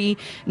charity,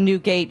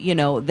 Newgate, you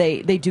know,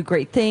 they do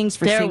great things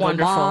for They're single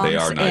wonderful. moms, They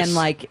are nice. and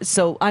like,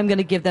 so I'm going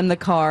to give them the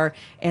car,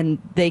 and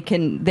they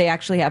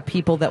actually have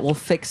people that will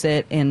fix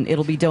it, and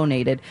it'll be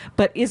donated.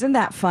 But isn't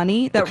that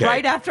funny? That Okay.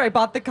 right after I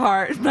bought the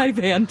car, my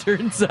van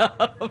turns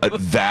up.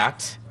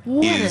 That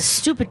What a is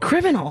stupid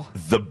criminal.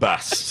 the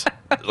best.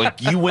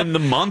 Like, you win the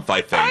month,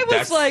 I think. I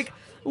was like,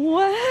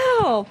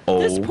 wow,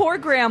 this Oh. poor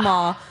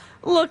grandma.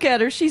 Look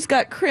at her. She's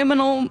got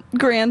criminal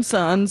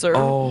grandsons or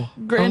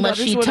granddaughters. Unless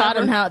she taught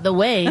him how the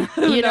way.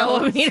 You know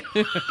what I mean?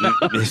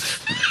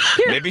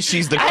 maybe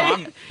she's the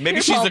crime. Maybe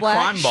Here, she's Paul the Black.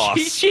 crime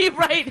boss.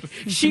 Right.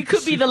 She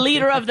could be the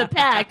leader of the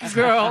pack,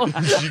 girl.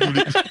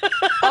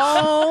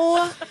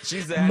 Oh,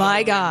 She's that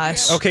my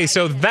gosh. Okay,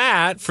 so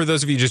that, for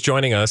those of you just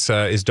joining us,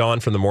 is Dawn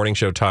from the morning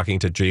show talking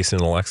to Jason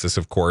and Alexis,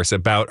 of course,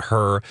 about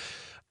her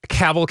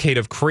cavalcade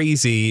of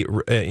crazy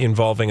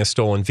involving a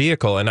stolen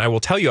vehicle. And I will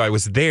tell you, I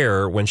was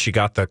there when she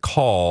got the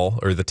call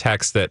or the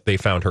text that they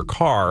found her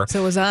car.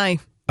 So was I.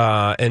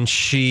 And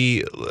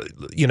she,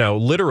 you know,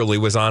 literally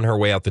was on her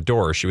way out the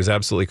door. She was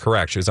absolutely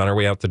correct. She was on her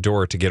way out the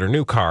door to get her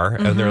new car.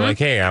 And they're like,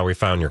 hey, we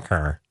found your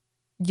car.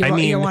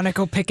 You want to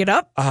go pick it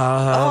up?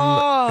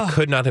 It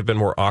could not have been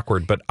more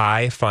awkward, but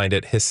I find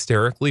it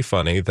hysterically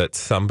funny that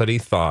somebody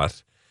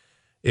thought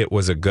it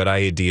was a good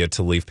idea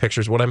to leave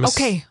pictures. What I'm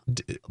Okay.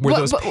 Were What-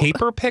 those but-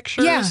 paper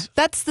pictures? Yeah,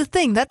 that's the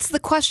thing. That's the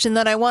question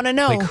that I want to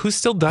know. Like, who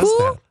still does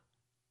that?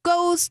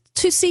 Goes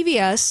to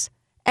CVS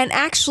and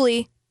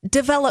actually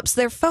develops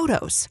their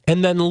photos?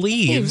 And then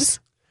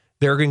leaves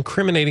their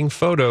incriminating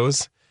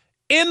photos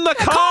in the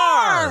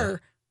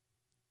car.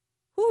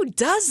 Who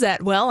does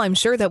that? Well, I'm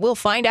sure that we'll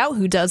find out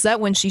who does that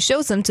when she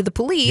shows them to the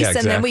police, Yeah,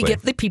 and then we exactly.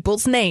 get the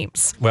people's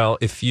names. Well,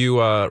 if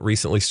you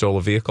recently stole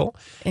a vehicle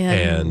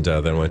and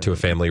then went to a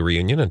family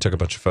reunion and took a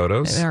bunch of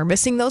photos, And are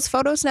missing those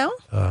photos now?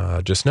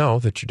 just know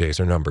that your days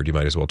are numbered. You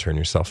might as well turn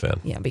yourself in.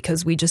 Yeah,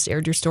 because we just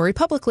aired your story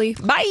publicly.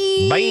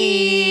 Bye.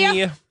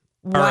 Bye.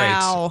 All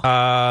Wow.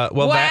 right.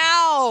 Well,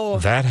 wow.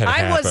 that had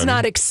I was happened.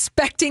 not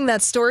expecting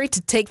that story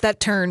to take that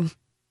turn.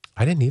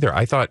 I didn't either.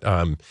 I thought,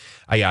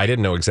 I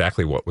didn't know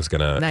exactly what was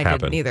going to I happen.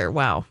 didn't either.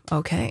 Wow.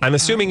 Okay. I'm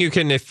assuming you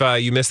can, if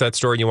you missed that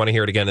story and you want to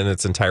hear it again in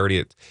its entirety,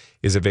 it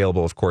is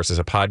available, of course, as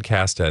a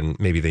podcast. And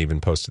maybe they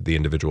even posted the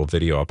individual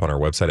video up on our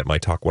website at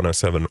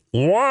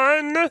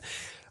MyTalk1071.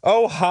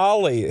 Oh,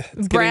 Holly.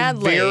 It's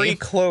Bradley. getting very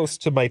close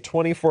to my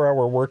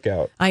 24-hour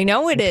workout. I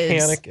know it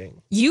is. Panicking.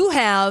 You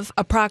have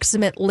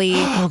approximately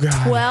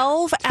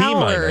 12 T-minus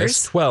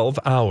hours 12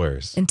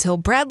 hours. until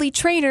Bradley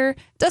Trainer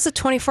does a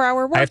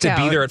 24-hour workout. I have to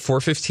be there at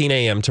 4:15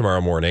 a.m.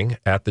 tomorrow morning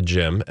at the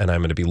gym, and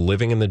I'm going to be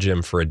living in the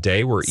gym for a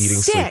day. We're eating,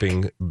 Sick.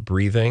 sleeping,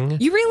 breathing.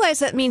 You realize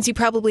that means you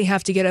probably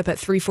have to get up at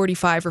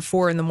 3:45 or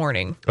 4 in the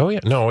morning Oh,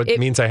 yeah. No, it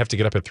means I have to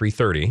get up at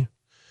 3:30.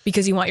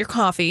 because you want your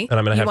coffee. And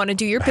I'm going you want to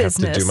do your I have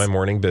business. to do my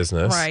morning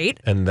business, Right.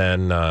 And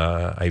then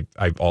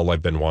all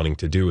I've been wanting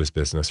to do is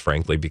business,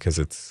 frankly, because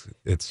it's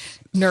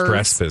Nerves.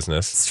 stress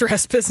business.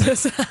 Stress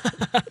business.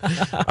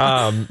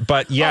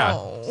 But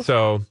yeah,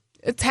 so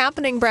It's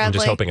happening, Bradley. I'm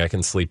just hoping I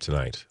can sleep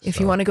tonight. If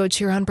you want to go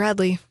cheer on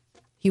Bradley,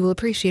 he will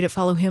appreciate it.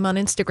 Follow him on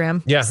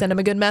Instagram. Yeah. Send him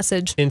a good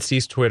message.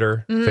 Insty's,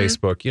 Twitter, Mhm.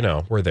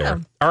 Facebook, we're there.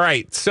 All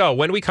right. So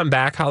when we come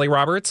back, Holly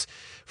Roberts,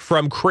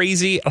 from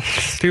crazy,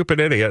 stupid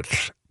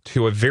idiots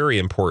to a very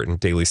important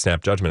Daily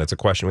Snap judgment. It's a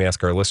question we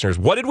ask our listeners.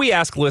 What did we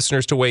ask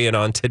listeners to weigh in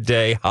on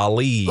today,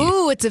 Holly?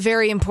 Ooh, it's a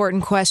very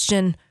important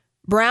question.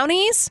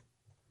 Brownies?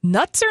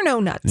 Nuts or no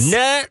nuts?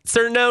 Nuts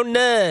or no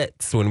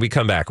nuts? When we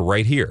come back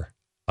right here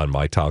on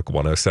My Talk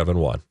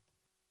 1071.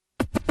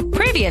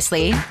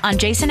 Previously on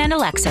Jason and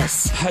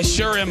Alexis. I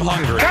sure am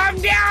hungry.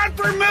 Come down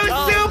for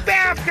moose soup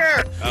after.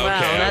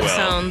 Okay, that well.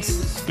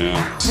 sounds.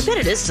 Yeah. I bet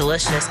it is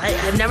delicious.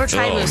 I've never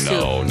tried moose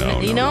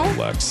soup. You know?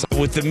 Lex.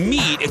 With the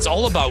meat, it's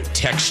all about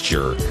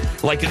texture.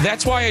 Like,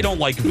 that's why I don't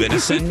like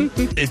venison.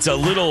 It's a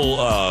little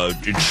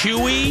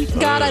chewy.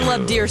 God, I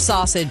love deer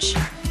sausage.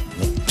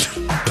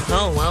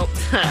 Oh, well.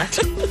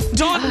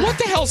 Dawn, what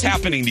the hell's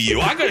happening to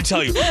you? I gotta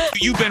tell you,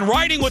 you've been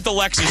riding with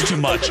Alexis too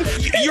much.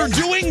 You're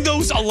doing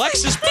those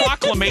Alexis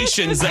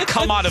proclamations that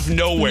come out of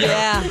nowhere.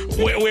 Yeah.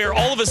 Where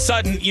all of a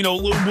sudden,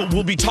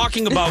 we'll be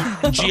talking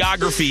about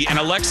geography, and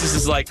Alexis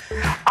is like,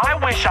 I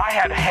wish I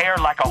had hair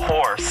like a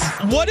horse.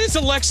 what is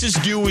Alexis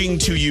doing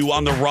to you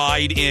on the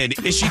ride in?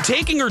 Is she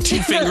taking her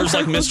two fingers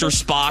like Mr.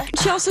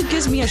 Spock? She also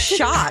gives me a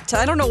shot.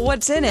 I don't know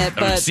what's in it,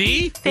 but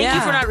See? Thank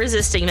you for not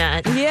resisting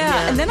that.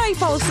 Yeah, and then I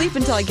fall asleep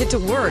until I get get to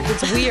work.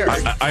 It's weird.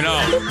 I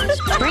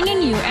know.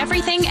 Bringing you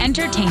everything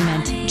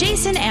entertainment.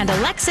 Jason and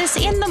Alexis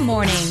in the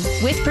morning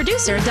with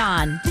producer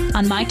Don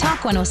on My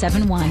Talk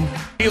 1071.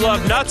 Do you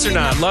love nuts or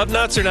not? Love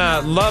nuts or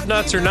not? Love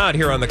nuts or not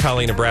here on the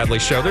Colleen and Bradley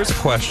Show? There's a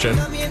question.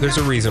 There's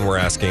a reason we're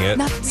asking it.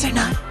 Nuts or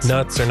not?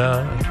 Nuts or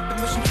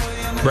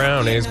not?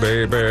 Brownies,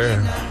 baby.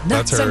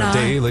 That's her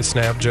daily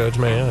snap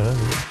judgment.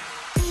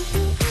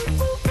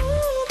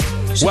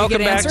 Welcome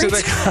back to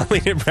the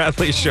Colleen and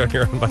Bradley Show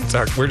here on My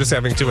Talk. We're just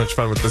having too much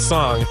fun with the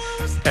song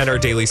and our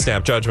daily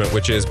snap judgment,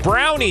 which is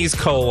brownies,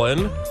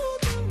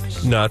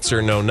 nuts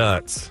or no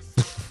nuts.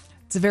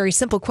 It's a very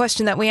simple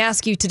question that we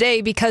ask you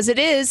today because it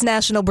is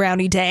National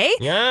Brownie Day.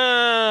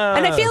 Yeah.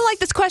 And I feel like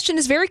this question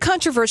is very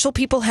controversial.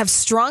 People have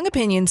strong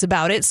opinions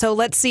about it. So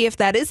let's see if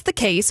that is the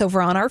case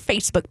over on our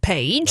Facebook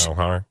page.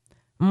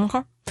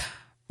 Okay.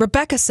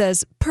 Rebecca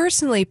says,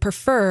 personally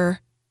prefer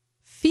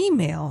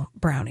female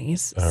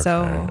brownies. Okay,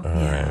 so,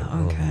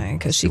 right. okay.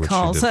 Because she what she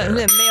calls did them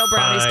there. male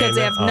brownies because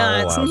they have Fine.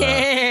 nuts. I'll allow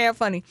that. Yeah,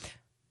 funny.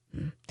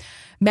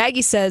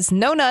 Maggie says,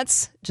 no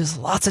nuts, just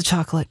lots of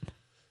chocolate.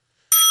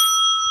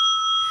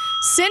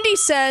 Cindy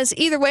says,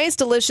 either way is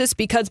delicious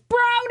because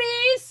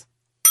brownies.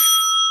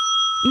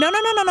 No.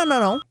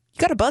 You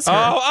got to buzz her.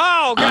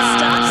 Oh, God.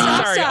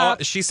 Stop. Sorry.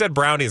 Oh, she said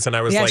brownies, and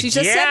I was like, she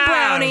just said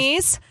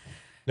brownies.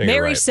 No, you're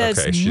Mary right. says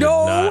okay, she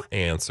no. did not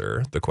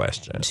answer the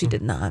question. She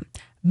did not.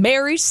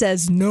 Mary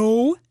says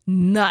no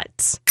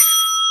nuts.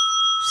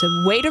 She said,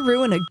 way to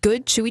ruin a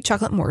good chewy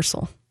chocolate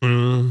morsel.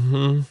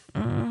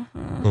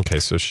 Mm-hmm.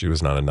 Okay, so she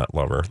was not a nut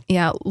lover.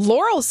 Yeah.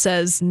 Laurel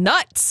says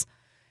nuts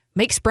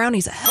makes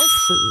brownies a health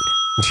food.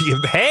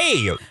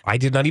 Hey, I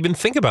did not even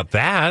think about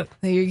that.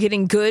 You're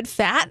getting good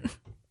fat.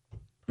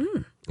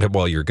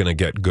 Well, you're going to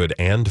get good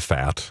and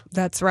fat.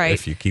 That's right.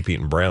 If you keep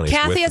eating brownies.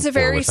 Kathy with has a or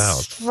very without.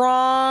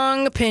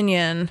 strong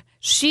opinion.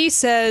 She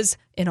says,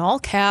 in all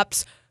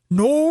caps,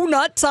 no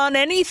nuts on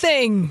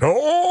anything.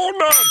 No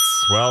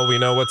nuts. Well, we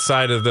know what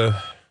side of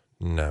the...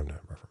 No, never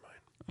mind.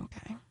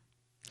 Okay.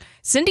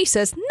 Cindy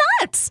says,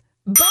 nuts.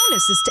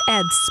 Bonus is to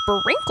add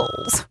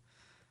sprinkles.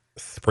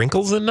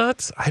 Sprinkles and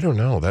nuts? I don't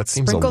know. That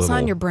seems Sprinkles a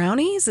little... on your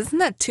brownies? Isn't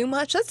that too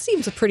much? That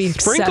seems a pretty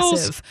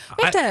Sprinkles, excessive.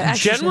 We have to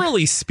actually-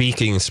 generally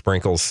speaking,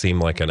 sprinkles seem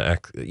like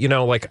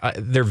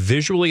they're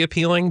visually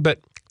appealing, but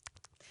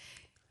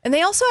And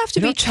they also have to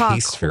They be don't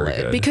taste very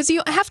chocolate good. because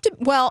you have to.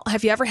 Well,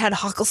 have you ever had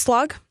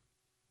Hockelslag?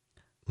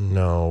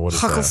 no. What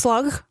is that?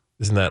 Hockelslag?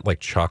 Isn't that like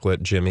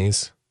chocolate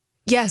jimmies?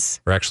 Yes.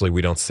 Or actually,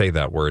 we don't say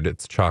that word.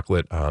 It's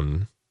chocolate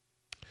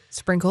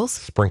Sprinkles?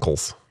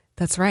 sprinkles.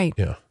 That's right.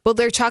 Yeah. Well,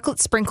 they're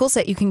chocolate sprinkles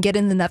that you can get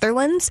in the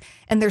Netherlands,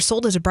 and they're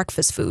sold as a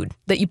breakfast food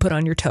that you put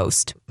on your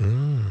toast.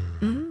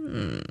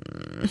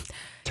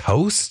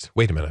 Toast?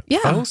 Wait a minute. Yeah.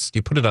 Toast?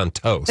 You put it on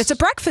toast. It's a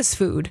breakfast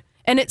food,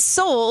 and it's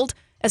sold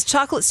as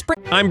chocolate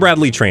sprinkles. I'm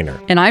Bradley Trainer.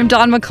 And I'm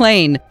Don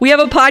McClain. We have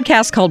a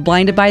podcast called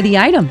Blinded by the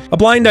Item. A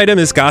blind item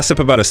is gossip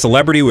about a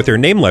celebrity with their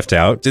name left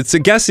out. It's a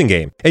guessing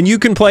game, and you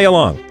can play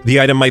along.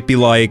 The item might be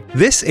like,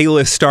 this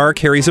A-list star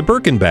carries a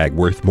Birkin bag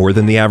worth more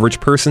than the average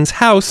person's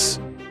house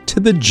to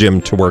the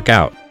gym to work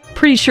out.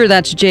 Pretty sure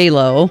that's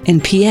J-Lo.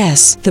 And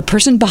P.S. the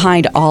person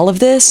behind all of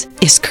this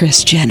is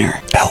Kris Jenner,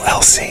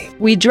 LLC.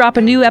 We drop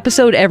a new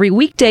episode every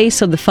weekday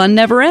so the fun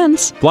never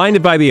ends.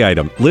 Blinded by the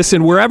Item.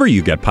 Listen wherever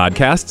you get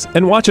podcasts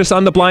and watch us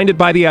on the Blinded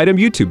by the Item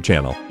YouTube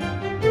channel.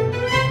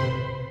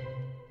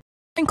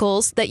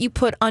 Sprinkles that you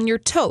put on your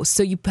toast.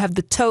 So you have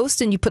the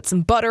toast and you put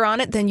some butter on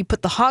it, then you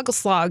put the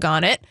Hoggelslag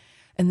on it,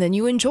 and then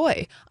you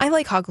enjoy. I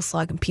like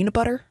Hoggelslag and peanut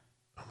butter.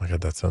 Oh my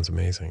God, that sounds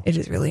amazing. It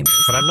is really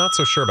amazing. But I'm not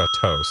so sure about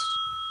toast.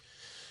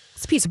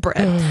 It's a piece of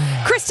bread.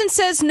 Kristen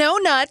says no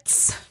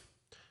nuts.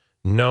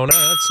 No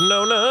nuts,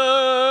 no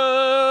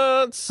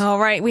nuts. All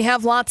right, we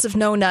have lots of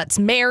no nuts.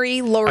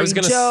 Mary, Lori, I was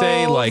gonna Joe,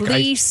 say, like,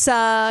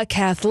 Lisa,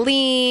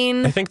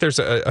 Kathleen. I think there's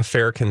a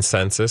fair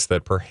consensus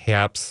that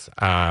perhaps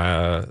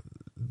the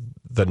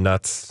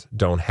nuts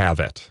don't have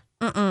it.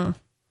 Mm-mm.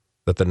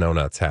 That the no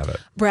nuts have it.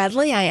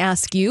 Bradley, I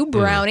ask you,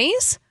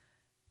 brownies,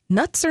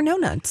 nuts or no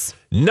nuts?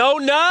 No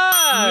nuts!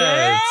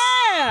 Yeah!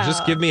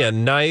 Just give me a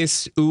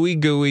nice, ooey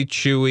gooey,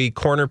 chewy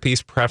corner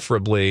piece,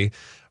 preferably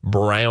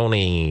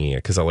brownie,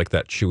 because I like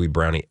that chewy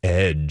brownie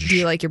edge. Do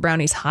you like your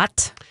brownies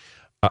hot?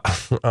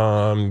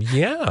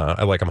 Yeah,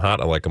 I like them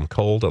hot. I like them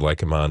cold. I like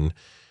them on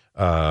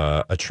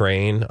a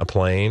train, a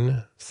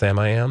plane. Sam,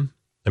 I am.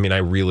 I mean, I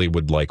really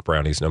would like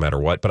brownies no matter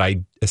what, but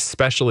I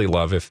especially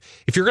love if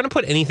you're going to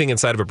put anything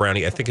inside of a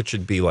brownie, I think it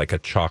should be like a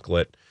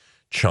chocolate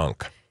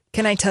chunk.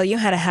 Can I tell you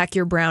how to hack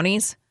your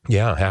brownies?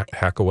 Yeah,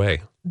 hack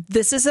away.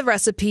 This is a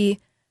recipe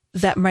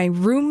that my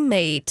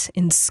roommate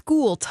in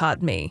school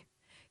taught me.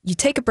 You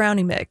take a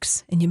brownie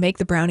mix and you make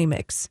the brownie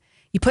mix.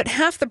 You put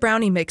half the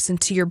brownie mix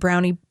into your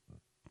brownie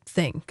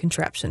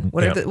contraption.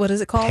 What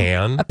is it called?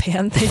 Pan. A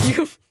pan, thank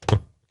you.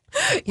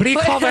 What do you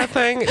call that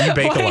thing? You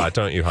bake a lot,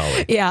 don't you,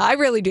 Holly? Yeah, I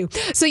really do.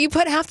 So you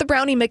put half the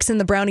brownie mix in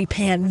the brownie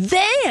pan.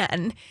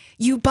 Then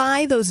you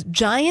buy those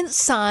giant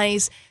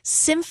size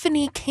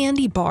Symphony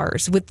candy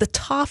bars with the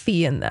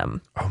toffee in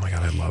them. Oh my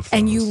God, I love those.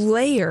 And you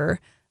layer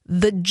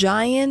the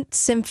giant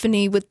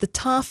Symphony with the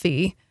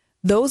toffee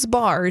those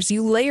bars,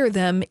 you layer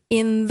them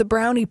in the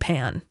brownie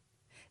pan.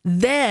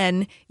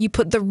 Then you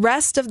put the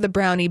rest of the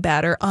brownie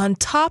batter on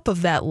top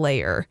of that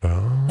layer.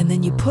 And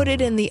then you put it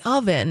in the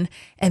oven.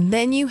 And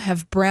then you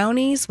have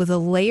brownies with a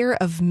layer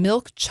of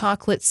milk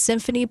chocolate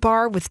symphony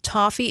bar with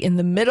toffee in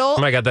the middle.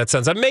 Oh my God, that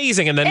sounds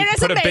amazing. And then It is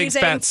put a big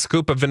amazing. fat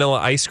scoop of vanilla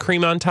ice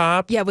cream on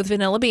top. Yeah, with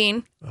vanilla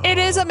bean. It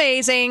is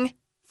amazing.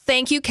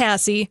 Thank you,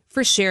 Cassie,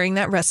 for sharing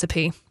that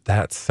recipe.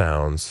 That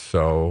sounds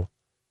so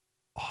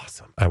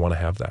awesome. I want to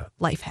have that.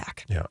 Life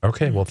hack. Yeah.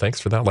 Okay. Well, thanks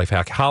for that life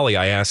hack. Holly,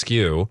 I ask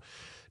you,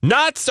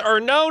 nuts or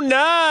no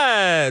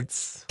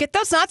nuts? Get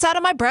those nuts out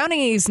of my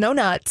brownies. No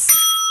nuts.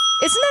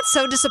 Isn't that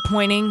so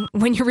disappointing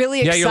when you're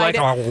really excited?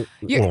 Yeah,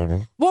 you're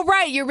like, Well,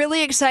 right. You're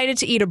really excited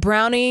to eat a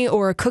brownie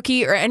or a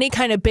cookie or any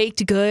kind of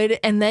baked good,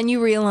 and then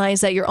you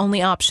realize that your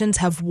only options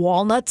have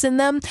walnuts in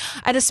them.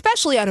 And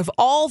especially out of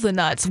all the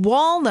nuts,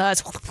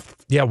 walnuts.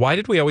 yeah. Why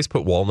did we always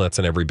put walnuts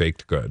in every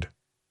baked good?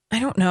 I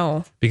don't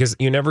know. Because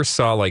you never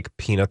saw like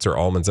peanuts or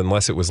almonds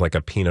unless it was like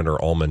a peanut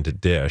or almond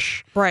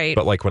dish. Right.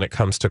 But like when it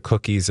comes to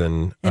cookies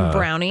and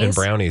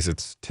brownies,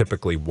 it's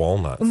typically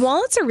walnuts.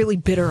 Walnuts are really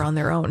bitter on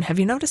their own. Have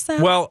you noticed that?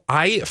 Well,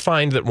 I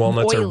find that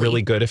walnuts are Oily.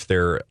 really good if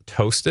they're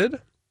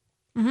toasted.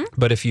 Mhm.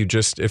 But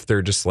if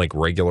they're just like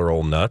regular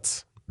old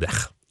nuts,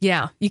 ugh.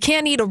 Yeah. You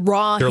can't eat a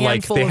raw They're like-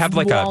 handful they have of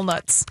like a-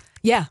 walnuts.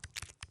 Yeah.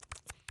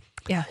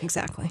 Yeah,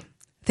 exactly.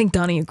 I think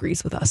Donnie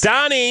agrees with us.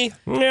 Donnie.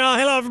 Yeah,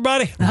 hello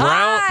everybody.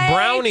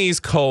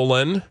 Brownies,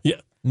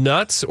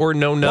 nuts or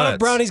no nuts? What have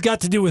brownies got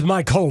to do with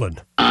my colon?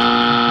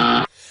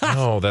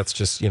 Oh, that's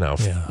just, Yeah,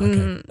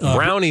 okay.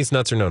 brownies,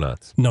 nuts or no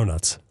nuts? No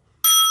nuts.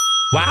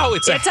 Wow,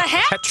 it's a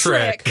hat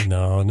trick.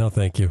 No,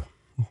 thank you.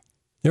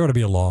 There ought to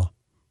be a law.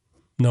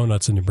 No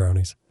nuts in your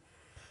brownies.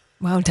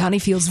 Wow, Donnie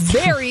feels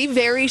very,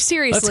 very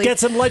seriously. Let's get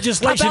some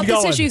legislation about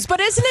going. this issues. But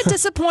isn't it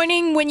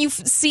disappointing when you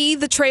see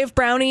the tray of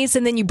brownies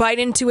and then you bite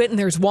into it and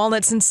there's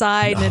walnuts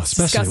inside and it's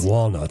especially disgusting?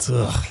 walnuts.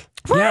 Ugh.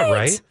 Yeah,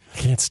 right? I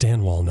can't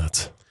stand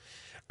walnuts.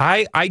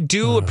 I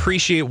do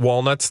appreciate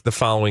walnuts the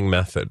following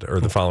method or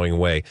the following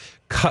way.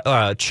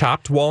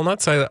 Chopped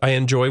walnuts I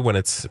enjoy when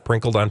it's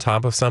sprinkled on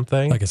top of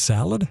something. Like a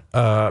salad?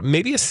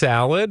 Maybe a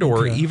salad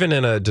or even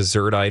in a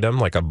dessert item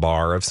like a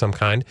bar of some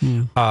kind.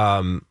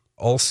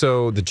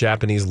 Also, the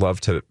Japanese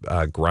love to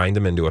grind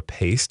them into a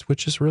paste,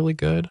 which is really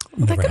good.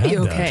 Well, that could be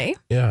okay.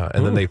 Yeah,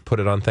 and then they put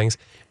it on things.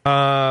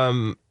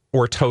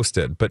 Or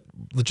toasted, but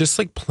just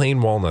like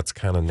plain walnuts,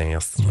 kind of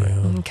nasty.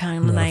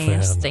 Kind of Not a fan.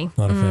 nasty.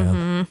 Not a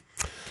fan.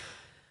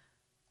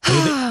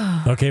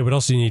 Okay, what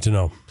else do you need to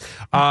know?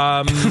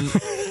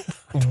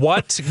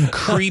 What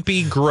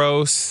creepy,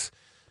 gross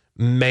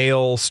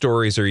male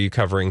stories are you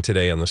covering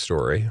today on the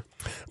story?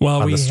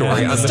 Well, on we the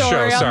story have- on the show.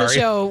 Story on Sorry. the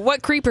show.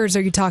 What creepers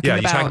are you talking Yeah, you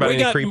about? talking about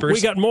any creepers?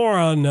 We got more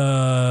on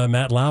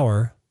Matt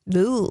Lauer.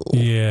 Ooh.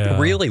 Yeah.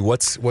 Really?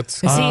 What's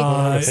Is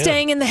he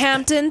staying in the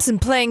Hamptons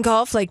and playing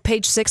golf like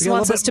Page 6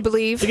 wants us to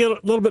believe? To get a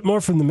little bit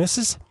more from the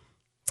missus.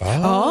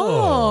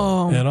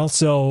 Oh. And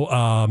also,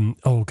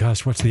 oh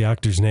gosh, what's the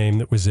actor's name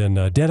that was in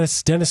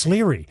Dennis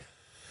Leary?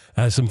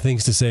 Has some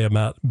things to say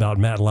about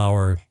Matt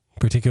Lauer,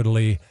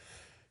 particularly.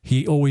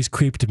 He always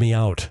creeped me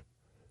out.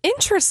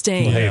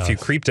 Interesting. Well, hey, if you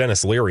creep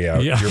Dennis Leary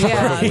out, Yeah. you're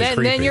Yeah, probably then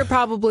creepy. you're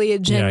probably a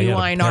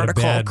genuine had a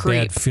article bad,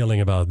 creep. bad feeling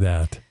about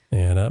that.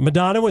 And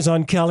Madonna was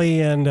on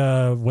Kelly and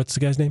what's the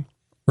guy's name?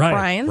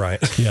 Brian? Right.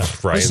 Yeah.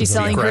 Was she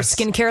selling her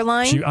skincare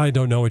line? I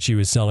don't know what she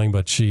was selling,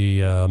 but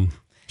she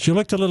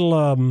looked a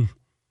little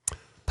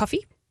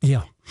Puffy?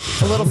 yeah.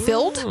 A little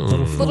filled?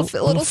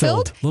 Little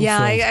filled? Yeah,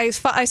 I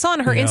saw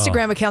on her Yeah.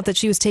 Instagram account that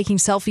she was taking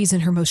selfies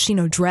in her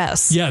Moschino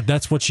dress. Yeah,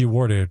 that's what she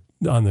wore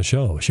on the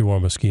show. She wore a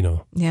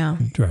Moschino Yeah.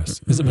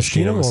 dress. Is it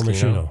Moschino or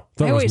Moschino? I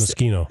thought it was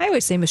Moschino. I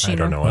always say Moschino. I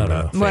don't know. I'm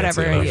not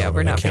Whatever. fancy enough. Yeah, we're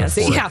I not can't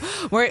fancy.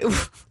 afford Yeah. We're,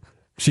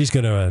 She's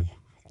going to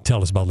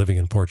tell us about living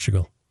in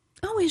Portugal.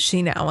 oh, is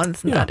she now?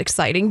 Isn't that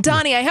exciting?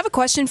 Donnie, I have a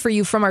question for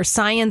you from our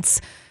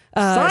science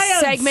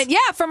segment.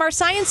 Yeah, from our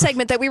science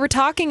segment that we were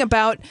talking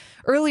about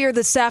earlier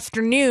this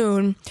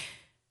afternoon.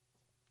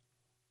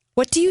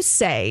 What do you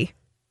say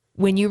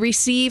when you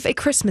receive a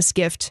Christmas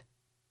gift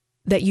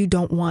that you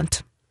don't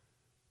want?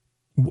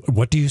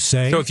 What do you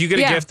say? So if you get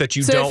a gift that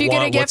you don't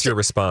want, what's your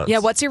response? Yeah,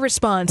 what's your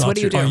response? What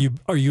do you do?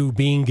 Are you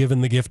being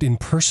given the gift in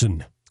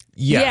person?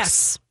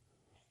 Yes.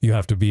 You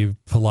have to be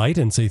polite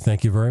and say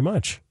thank you very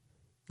much.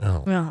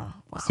 Oh. Oh,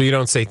 So you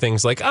don't say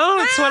things like,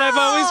 "Oh, it's what I've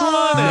always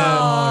wanted."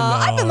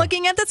 I've been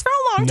looking at this for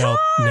a long time.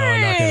 No,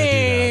 I'm not going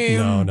to do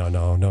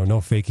that. No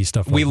fakey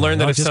stuff. We like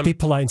learned that I'll if just be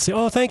polite and say,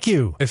 "Oh, thank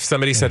you." If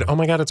somebody said, "Oh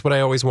my God, it's what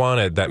I always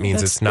wanted," that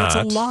means it's not.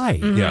 That's a lie.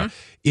 Yeah.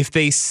 If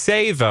they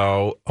say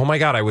though, "Oh my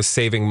God, I was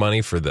saving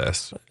money for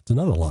this," it's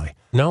another lie.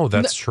 No,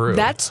 that's true.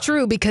 That's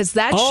true because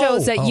that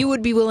shows that you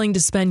would be willing to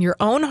spend your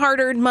own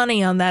hard-earned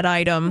money on that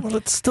item. Well,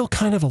 it's still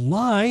kind of a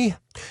lie.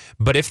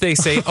 But if they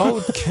say,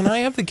 "Oh, can I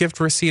have the gift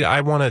receipt?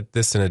 I wanted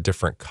this in a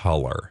different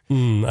color,"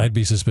 I'd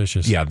be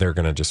suspicious. Yeah, they're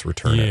going to just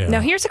return it. Now,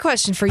 here's a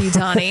question for you,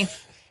 Donnie.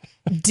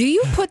 Do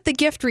you put the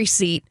gift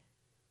receipt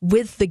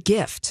with the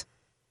gift?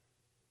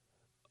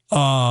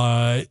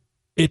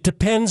 It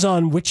depends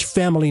on which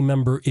family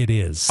member it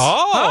is.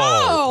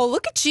 Oh,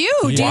 look at you.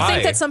 Do you Why?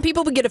 think that some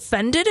people would get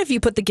offended if you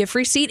put the gift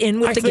receipt in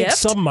with I the think gift?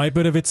 some might,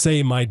 but if it's,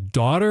 say, my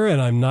daughter,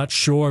 and I'm not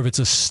sure if it's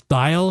a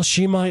style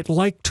she might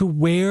like to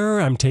wear,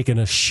 I'm taking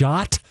a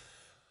shot.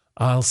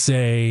 I'll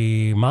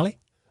say, Molly,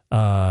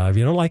 if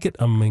you don't like it,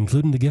 I'm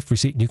including the gift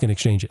receipt and you can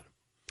exchange it.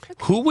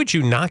 Who would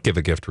you not give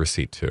a gift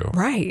receipt to?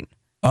 Right.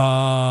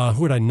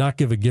 Who would I not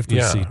give a gift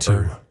receipt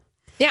to?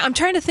 Yeah, I'm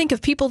trying to think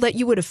of people that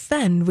you would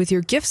offend with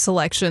your gift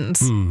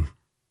selections.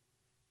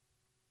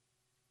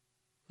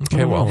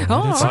 Okay, well,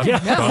 Oh, it's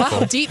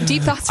wow. Deep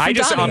thoughts from I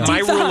just Donnie. my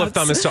Deep rule of thoughts.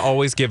 thumb is to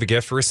always give a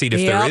gift receipt if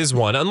there Yep. is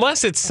one,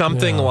 unless it's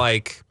something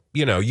like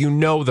you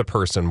know the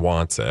person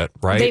wants it,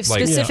 right? They've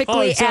Like,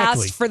 specifically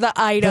asked for the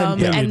item,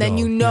 Then and then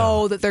you you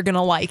know that they're going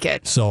to like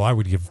it. So I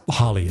would give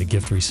Holly a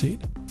gift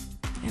receipt.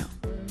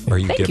 Are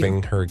you Thank you.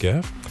 giving her a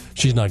gift?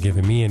 She's not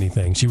giving me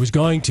anything. She was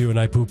going to, and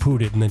I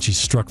poo-pooed it, and then she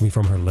struck me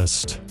from her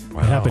list.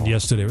 Wow. It happened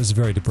yesterday. It was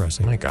very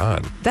depressing. My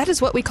God. That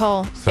is what we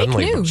call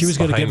Suddenly, fake news. She was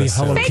going to get me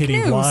Hello Fake Kitty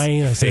news.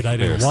 wine. I said I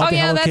didn't want Oh the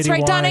yeah, Hello that's Kitty right,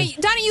 wine.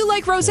 Donnie, you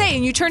like rosé,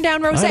 and you turned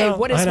down I rosé. know,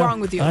 What is I know, wrong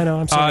with you? I know.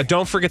 I'm sorry.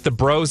 Don't forget the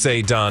brose,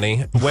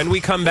 Donnie. When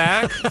we come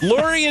back,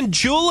 Lori and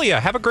Julia,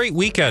 have a great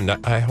weekend.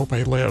 I hope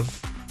I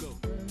live.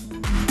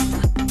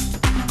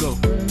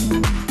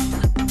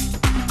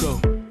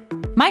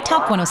 My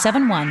Talk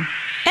 1071.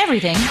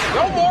 Everything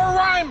No more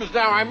rhymes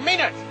now, I mean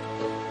it.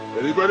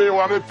 Anybody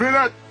want a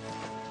peanut?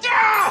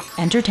 Yeah!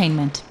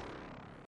 entertainment.